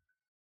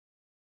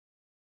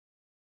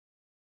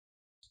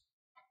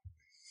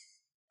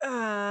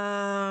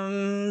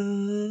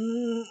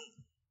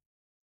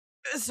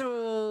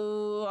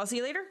 So I'll see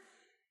you later.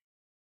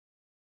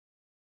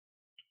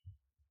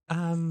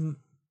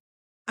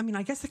 I mean,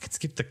 I guess I could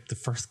skip the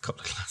first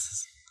couple of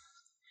classes.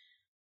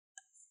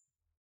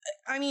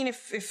 I mean,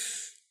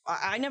 if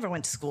I never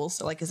went to school,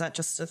 so like, is that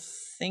just a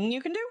thing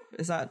you can do?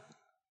 Is that?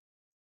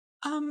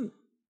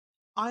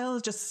 I'll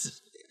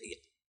just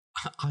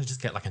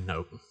get like a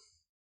note.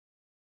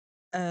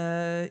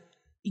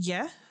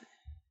 Yeah.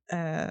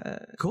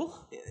 Cool.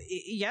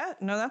 Yeah.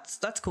 No,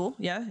 that's cool.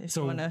 Yeah. If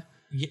you wanna.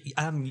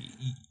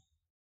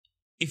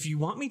 If you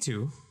want me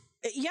to.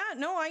 Yeah.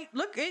 No. I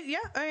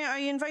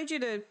invite you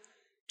to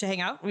hang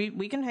out.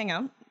 We can hang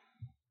out.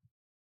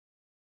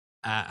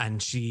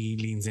 And she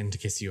leans in to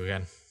kiss you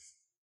again.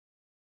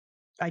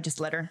 I just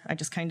let her. I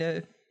just kind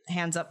of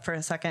hands up for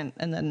a second,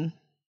 and then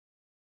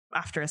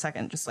after a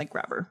second, just like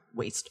grab her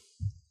waist.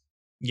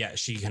 Yeah,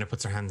 she kind of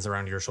puts her hands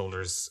around your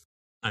shoulders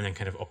and then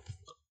kind of up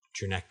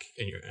to your neck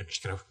and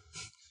she kind of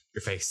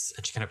your face,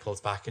 and she kind of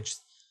pulls back and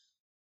she's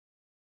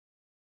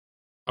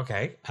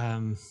okay.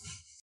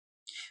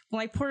 Will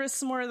I pour us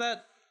some more of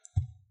that?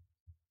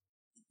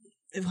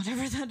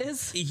 Whatever that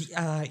is.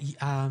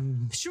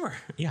 Sure.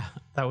 Yeah,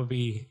 that would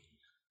be.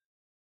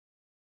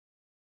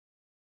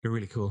 You're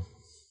really cool.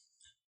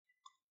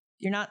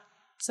 You're not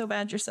so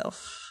bad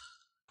yourself.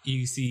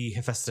 You see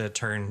Hephaestus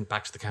turn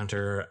back to the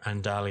counter,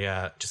 and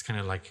Dahlia just kind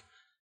of like,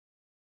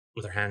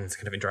 with her hands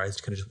kind of in her eyes,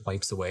 kind of just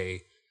wipes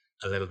away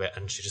a little bit,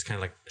 and she just kind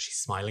of like, she's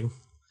smiling. And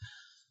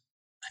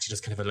she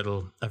does kind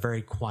of a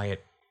very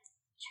quiet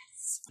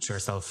yes to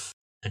herself,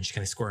 and she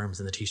kind of squirms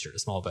in the t-shirt a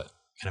small bit,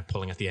 kind of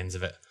pulling at the ends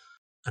of it.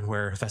 And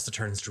where Hephaestus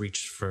turns to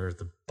reach for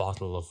the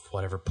bottle of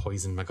whatever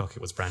poison McGucket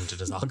was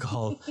branded as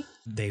alcohol,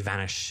 they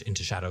vanish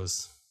into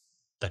shadows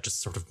that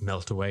just sort of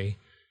melt away.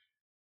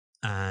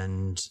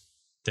 And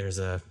there's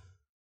a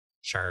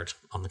shard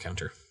on the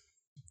counter.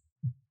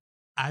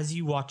 As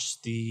you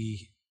watch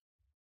the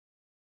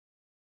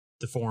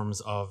forms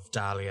of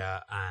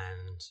Dahlia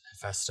and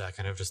Hephaestus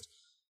kind of just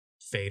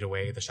fade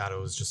away, the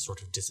shadows just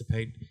sort of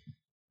dissipate,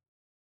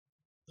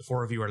 the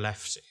four of you are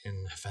left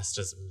in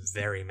Hephaestus'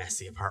 very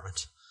messy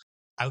apartment.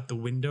 Out the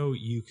window,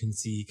 you can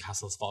see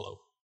Castle's Follow.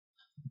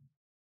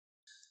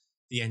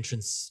 The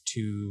entrance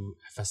to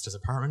Hephaestus'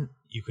 apartment,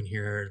 you can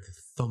hear the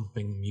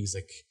thumping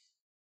music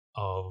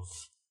of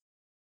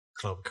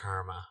Club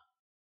Karma.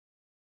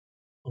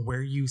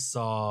 Where you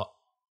saw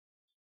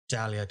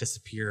Dahlia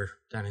disappear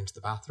down into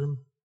the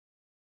bathroom,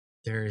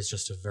 there is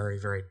just a very,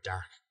 very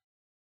dark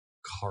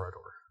corridor.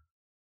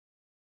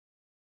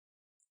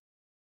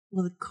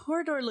 Well, the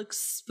corridor looks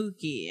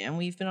spooky, and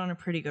we've been on a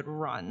pretty good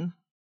run.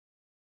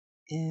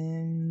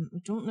 We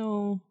don't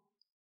know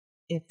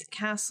if the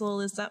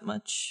castle is that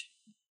much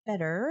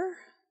better.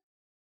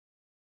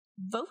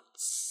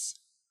 Votes?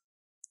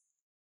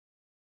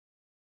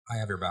 I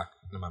have your back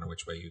no matter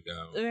which way you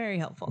go. Very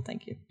helpful,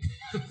 thank you.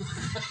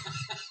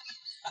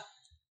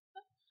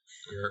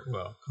 You're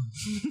welcome.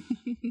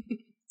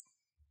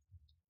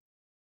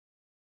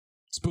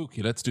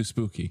 Spooky. Let's do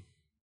spooky.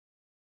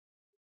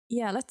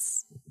 Yeah,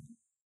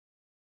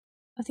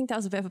 I think that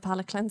was a bit of a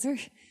palate cleanser.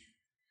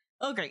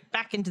 Oh, great.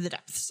 Back into the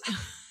depths.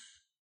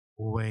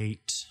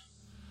 Wait.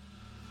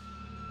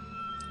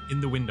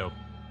 In the window,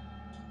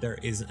 there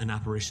is an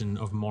apparition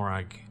of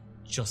Morag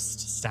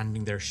just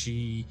standing there.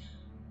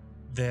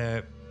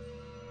 The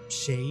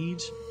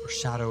shade or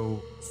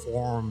shadow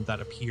form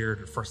that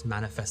appeared first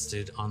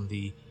manifested on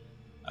the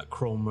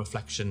chrome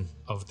reflection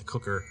of the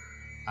cooker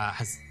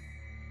has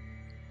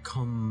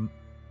come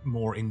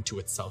more into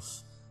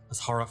itself. As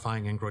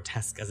horrifying and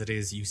grotesque as it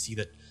is, you see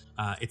that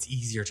it's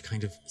easier to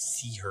kind of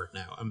see her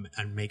now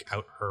and make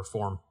out her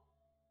form.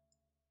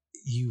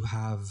 You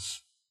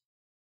have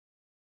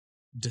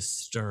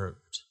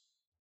disturbed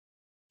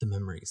the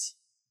memories.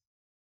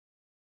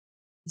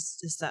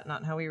 Is that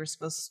not how we were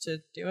supposed to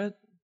do it?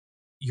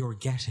 You're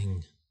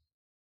getting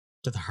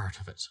to the heart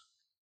of it.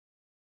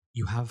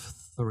 You have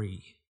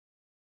 3.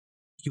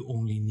 You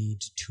only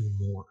need 2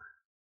 more.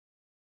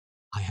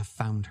 I have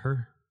found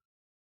her.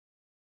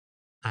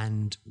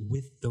 And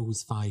with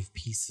those 5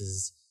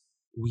 pieces,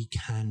 we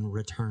can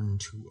return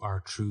to our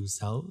true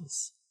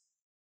selves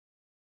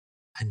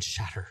and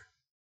shatter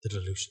the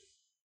delusion.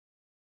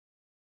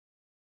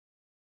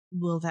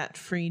 Will that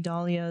free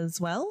Dahlia as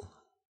well?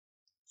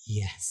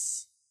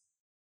 Yes.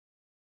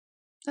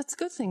 That's a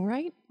good thing,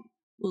 right?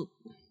 Well,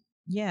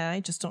 yeah, I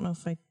just don't know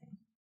if I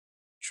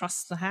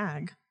trust the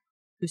hag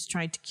who's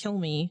tried to kill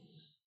me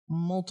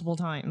multiple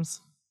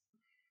times,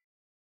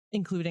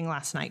 including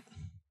last night.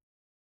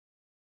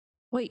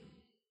 Wait,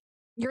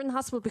 you're in the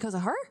hospital because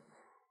of her?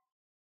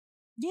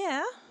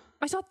 Yeah.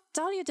 I thought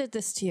Dahlia did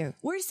this to you.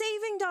 We're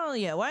saving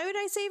Dahlia. Why would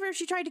I save her if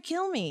she tried to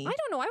kill me? I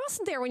don't know. I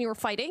wasn't there when you were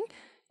fighting.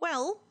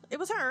 Well, it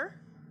was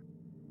her.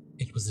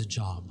 It was a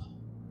job.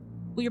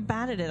 Well, you're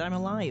bad at it. I'm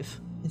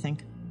alive, I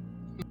think.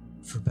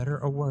 For better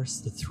or worse,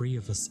 the 3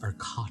 of us are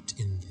caught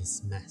in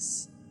this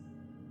mess.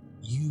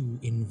 You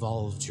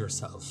involved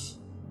yourself.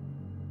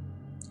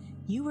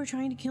 You were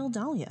trying to kill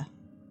Dahlia.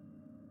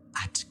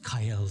 At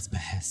Kyle's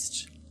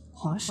behest.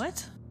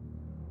 What?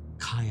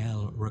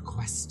 Kyle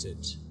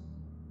requested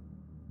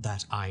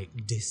that I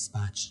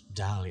dispatch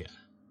Dahlia.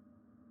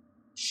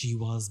 She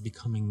was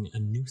becoming a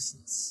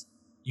nuisance.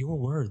 Your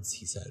words,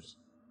 he said.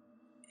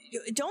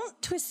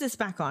 Don't twist this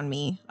back on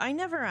me. I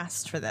never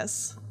asked for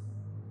this.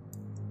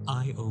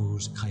 I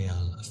owed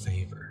Kyle a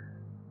favor.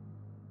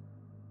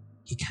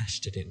 He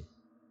cashed it in.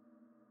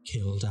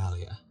 Killed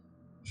Dahlia.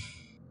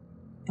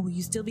 Will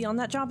you still be on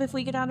that job if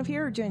we get out of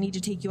here, or do I need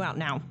to take you out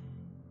now?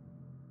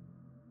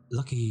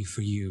 Lucky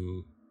for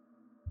you,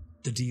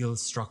 the deal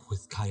struck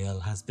with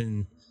Kyle has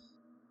been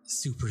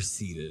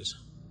superseded.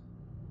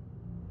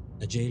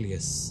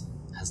 Agelius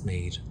has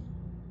made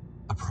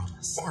a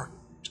promise.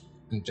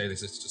 And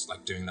Jaylis is just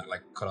like doing that,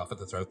 like cut off at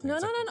the throat thing. No,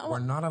 It's no, like, no, no. We're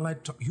not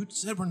allowed to. You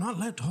said we're not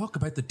allowed to talk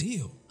about the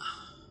deal.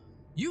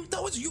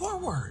 That was your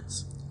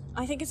words.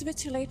 I think it's a bit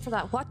too late for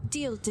that. What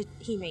deal did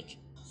he make?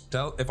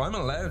 If I'm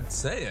allowed to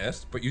say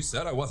it, but you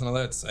said I wasn't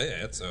allowed to say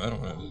it, so I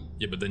don't know.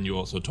 Yeah, but then you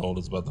also told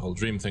us about the whole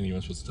dream thing. You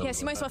weren't supposed to tell us.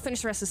 Yes, you might as well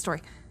finish the rest of the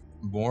story.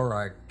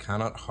 Morag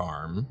cannot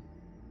harm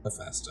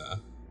Hephaestus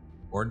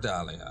or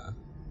Dahlia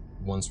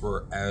once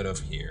we're out of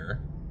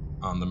here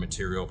on the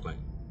material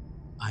plane.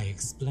 I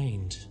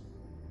explained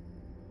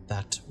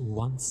that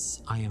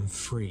once I am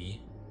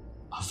free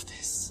of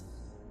this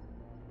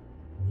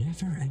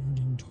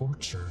never-ending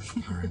torture,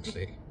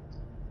 apparently,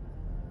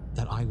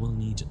 that I will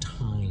need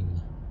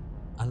time,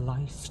 a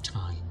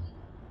lifetime,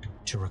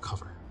 to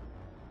recover.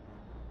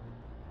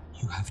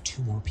 You have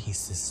 2 more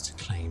pieces to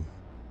claim.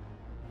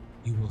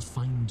 You will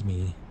find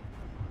me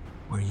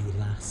where you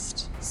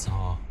last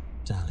saw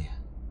Dahlia,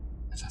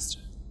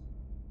 Hephaestus.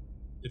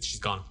 She's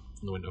gone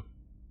from the window.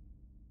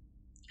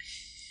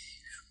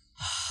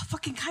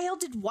 Fucking Kyle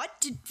did what?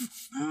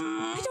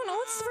 I don't know.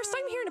 It's the first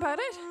time hearing about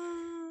it.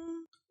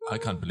 I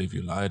can't believe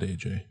you lied,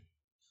 AJ.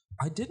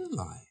 I didn't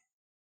lie.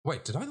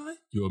 Wait, did I lie?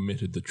 You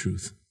omitted the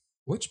truth.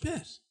 Which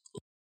bit?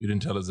 You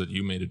didn't tell us that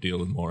you made a deal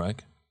with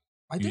Morag.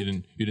 I did.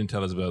 You didn't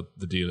tell us about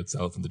the deal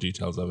itself and the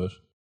details of it.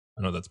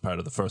 I know that's part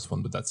of the first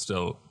one, but that's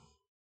still...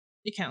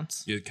 It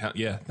counts.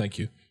 Yeah, thank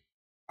you.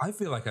 I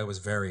feel like I was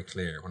very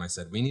clear when I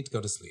said we need to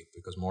go to sleep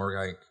because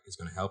Morag is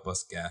going to help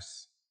us get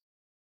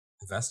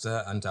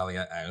Hephaestus and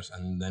Dahlia out,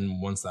 and then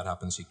once that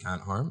happens, she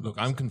can't harm. Look,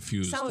 I'm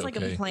confused. Sounds like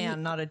okay? a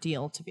plan, not a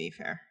deal, to be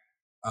fair.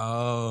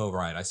 Oh,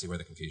 right. I see where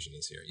the confusion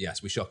is here.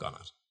 Yes, we shook on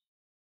it.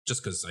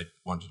 Just because I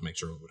wanted to make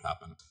sure what would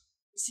happen.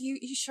 So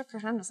you shook her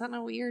hand. Is that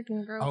not weird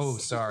and gross? Oh,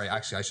 sorry.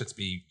 Actually, I should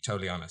be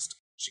totally honest.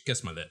 She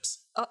kissed my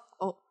lips.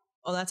 Oh,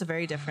 that's a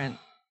very different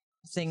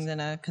thing than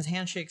because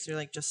handshakes are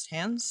like just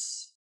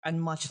hands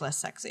and much less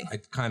sexy. I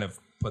kind of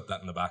put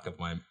that in the back of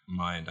my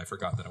mind. I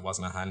forgot that it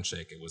wasn't a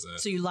handshake. It was a...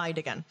 So you lied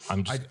again.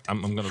 I'm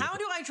gonna. How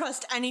do I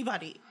trust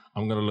anybody?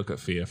 I'm gonna look at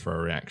Fia for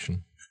a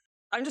reaction.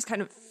 I'm just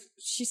kind of...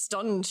 She's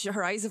stunned.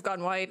 Her eyes have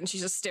gone wide and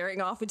she's just staring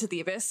off into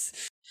the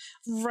abyss.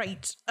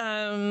 Right.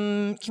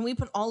 Can we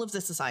put all of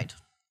this aside?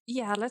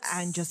 Yeah, let's...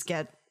 And just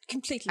get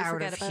completely out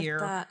forget of about here.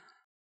 that.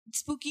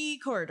 Spooky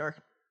corridor.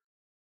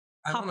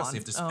 I Hop want to see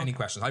on. if there's Oh. any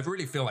questions. I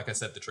really feel like I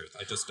said the truth.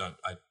 I just don't...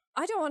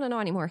 I don't want to know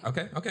anymore.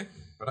 Okay.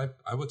 But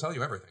I will tell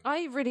you everything.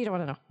 I really don't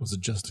want to know. Was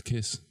it just a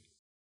kiss?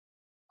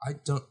 I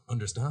don't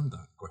understand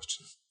that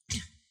question.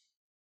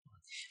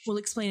 We'll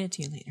explain it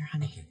to you later,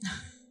 honey.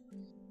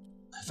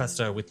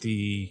 Hephaestus, with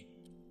the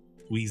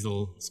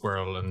weasel,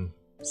 squirrel, and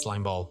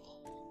slime ball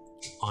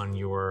on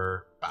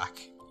your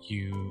back,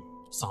 you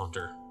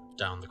saunter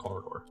down the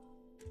corridor.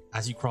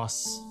 As you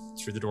cross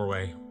through the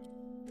doorway,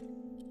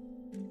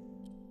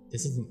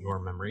 this isn't your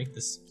memory.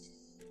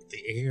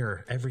 The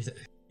air, everything.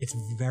 It's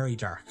very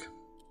dark.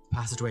 The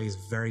passageway is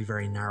very,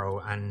 very narrow,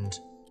 and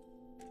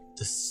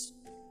the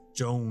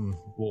stone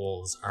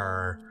walls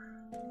are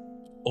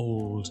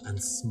old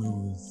and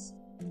smooth.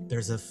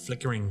 There's a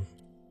flickering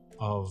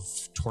of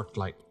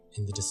torchlight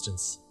in the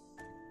distance,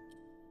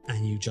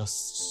 and you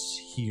just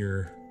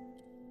hear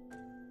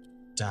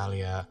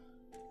Dahlia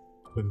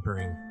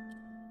whimpering.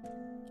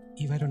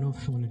 Eve, I don't know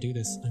if I want to do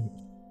this.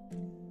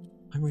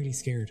 I'm really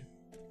scared.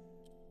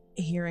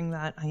 Hearing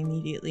that, I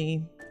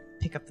immediately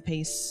pick up the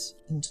pace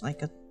into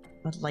like a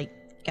light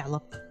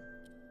gallop.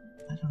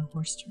 I don't know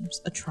horse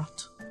terms. A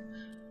trot.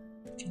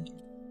 I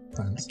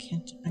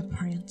can't. I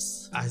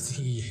prance. As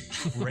he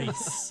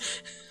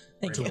race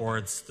Thank you.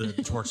 towards the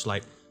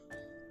torchlight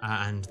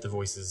and the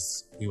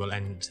voices, we will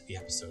end the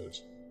episode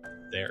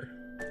there.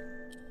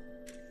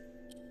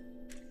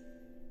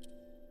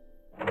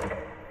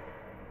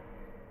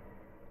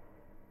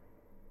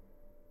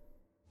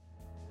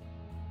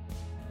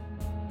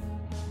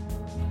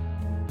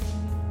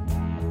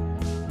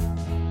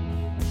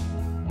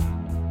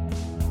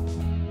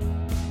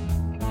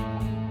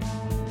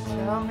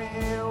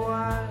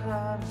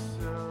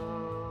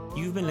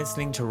 You've been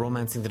listening to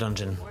Romancing the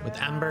Dungeon with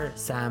Amber,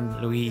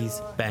 Sam,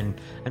 Louise, Ben,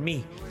 and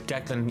me,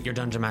 Declan, your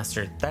Dungeon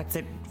Master. That's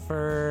it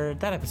for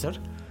that episode.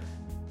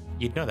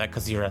 You'd know that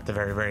because you're at the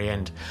very, very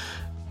end.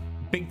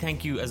 Big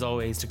thank you, as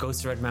always, to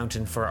Ghost of Red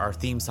Mountain for our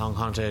theme song,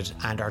 Haunted,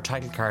 and our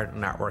title card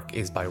and artwork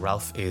is by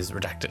Ralph is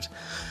Redacted.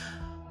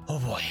 Oh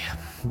boy.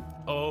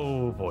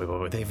 Oh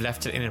boy. They've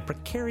left it in a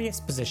precarious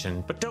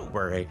position, but don't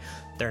worry,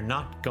 they're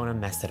not going to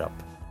mess it up.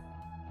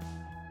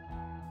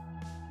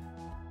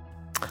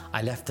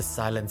 I left the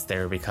silence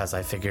there because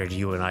I figured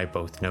you and I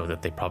both know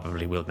that they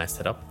probably will mess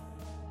it up.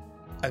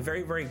 I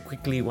very, very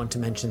quickly want to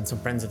mention some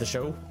friends of the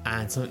show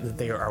and something that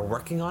they are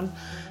working on.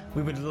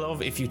 We would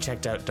love if you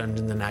checked out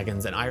Dungeons and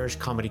Naggins, an Irish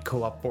comedy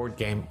co-op board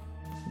game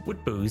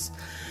with booze.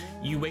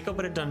 You wake up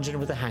at a dungeon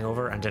with a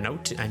hangover and a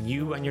note, and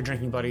you and your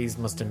drinking buddies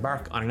must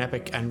embark on an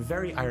epic and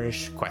very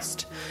Irish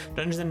quest.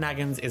 Dungeons and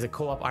Naggins is a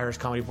co-op Irish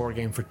comedy board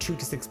game for 2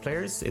 to 6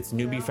 players. It's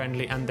newbie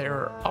friendly and there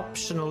are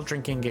optional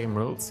drinking game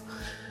rules.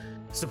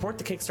 Support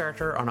the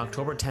Kickstarter on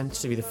October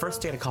 10th to be the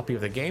first to get a copy of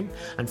the game,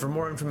 and for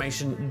more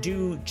information,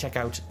 do check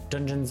out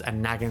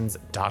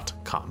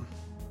dungeonsandnaggins.com.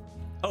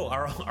 Oh,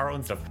 our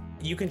own stuff.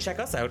 You can check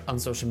us out on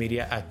social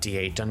media at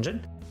D8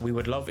 Dungeon. We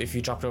would love if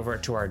you dropped over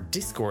to our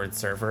Discord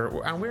server,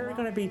 and we're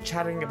going to be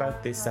chatting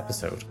about this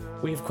episode.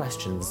 We have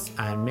questions,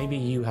 and maybe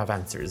you have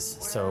answers,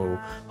 so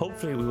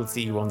hopefully we will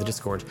see you on the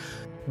Discord.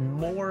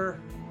 More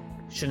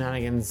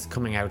shenanigans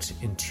coming out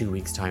in 2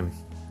 weeks' time.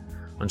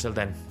 Until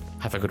then,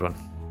 have a good one.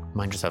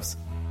 Mind yourselves.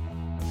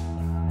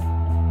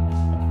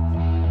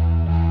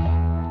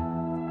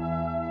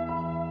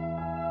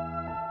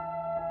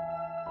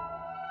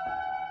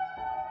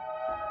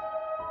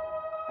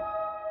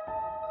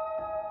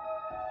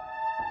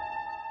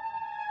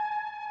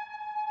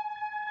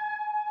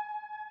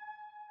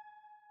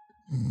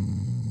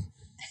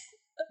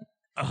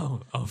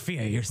 Oh,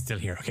 Fia, you're still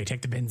here. Okay,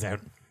 take the bins out.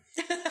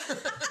 Such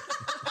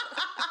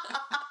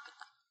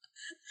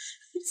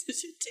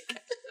a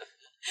dick.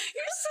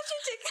 You're such a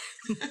dick.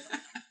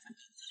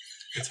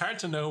 It's hard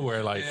to know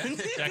where like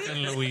Declan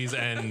and Louise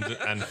end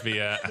and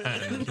Fia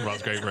and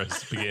Ross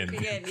Graver's begin.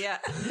 Yeah.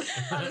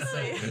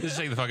 Honestly. Just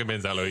take the fucking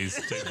bins out, Louise.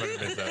 Take the fucking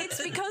bins out.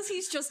 It's because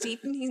he's just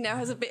eaten. He now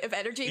has a bit of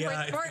energy.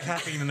 Yeah, it's the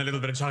caffeine and a little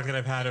bit of chocolate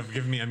I've had have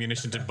given me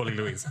ammunition to bully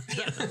Louise.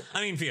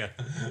 I mean, Fia.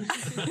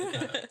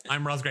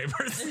 I'm Ross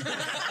Gravers.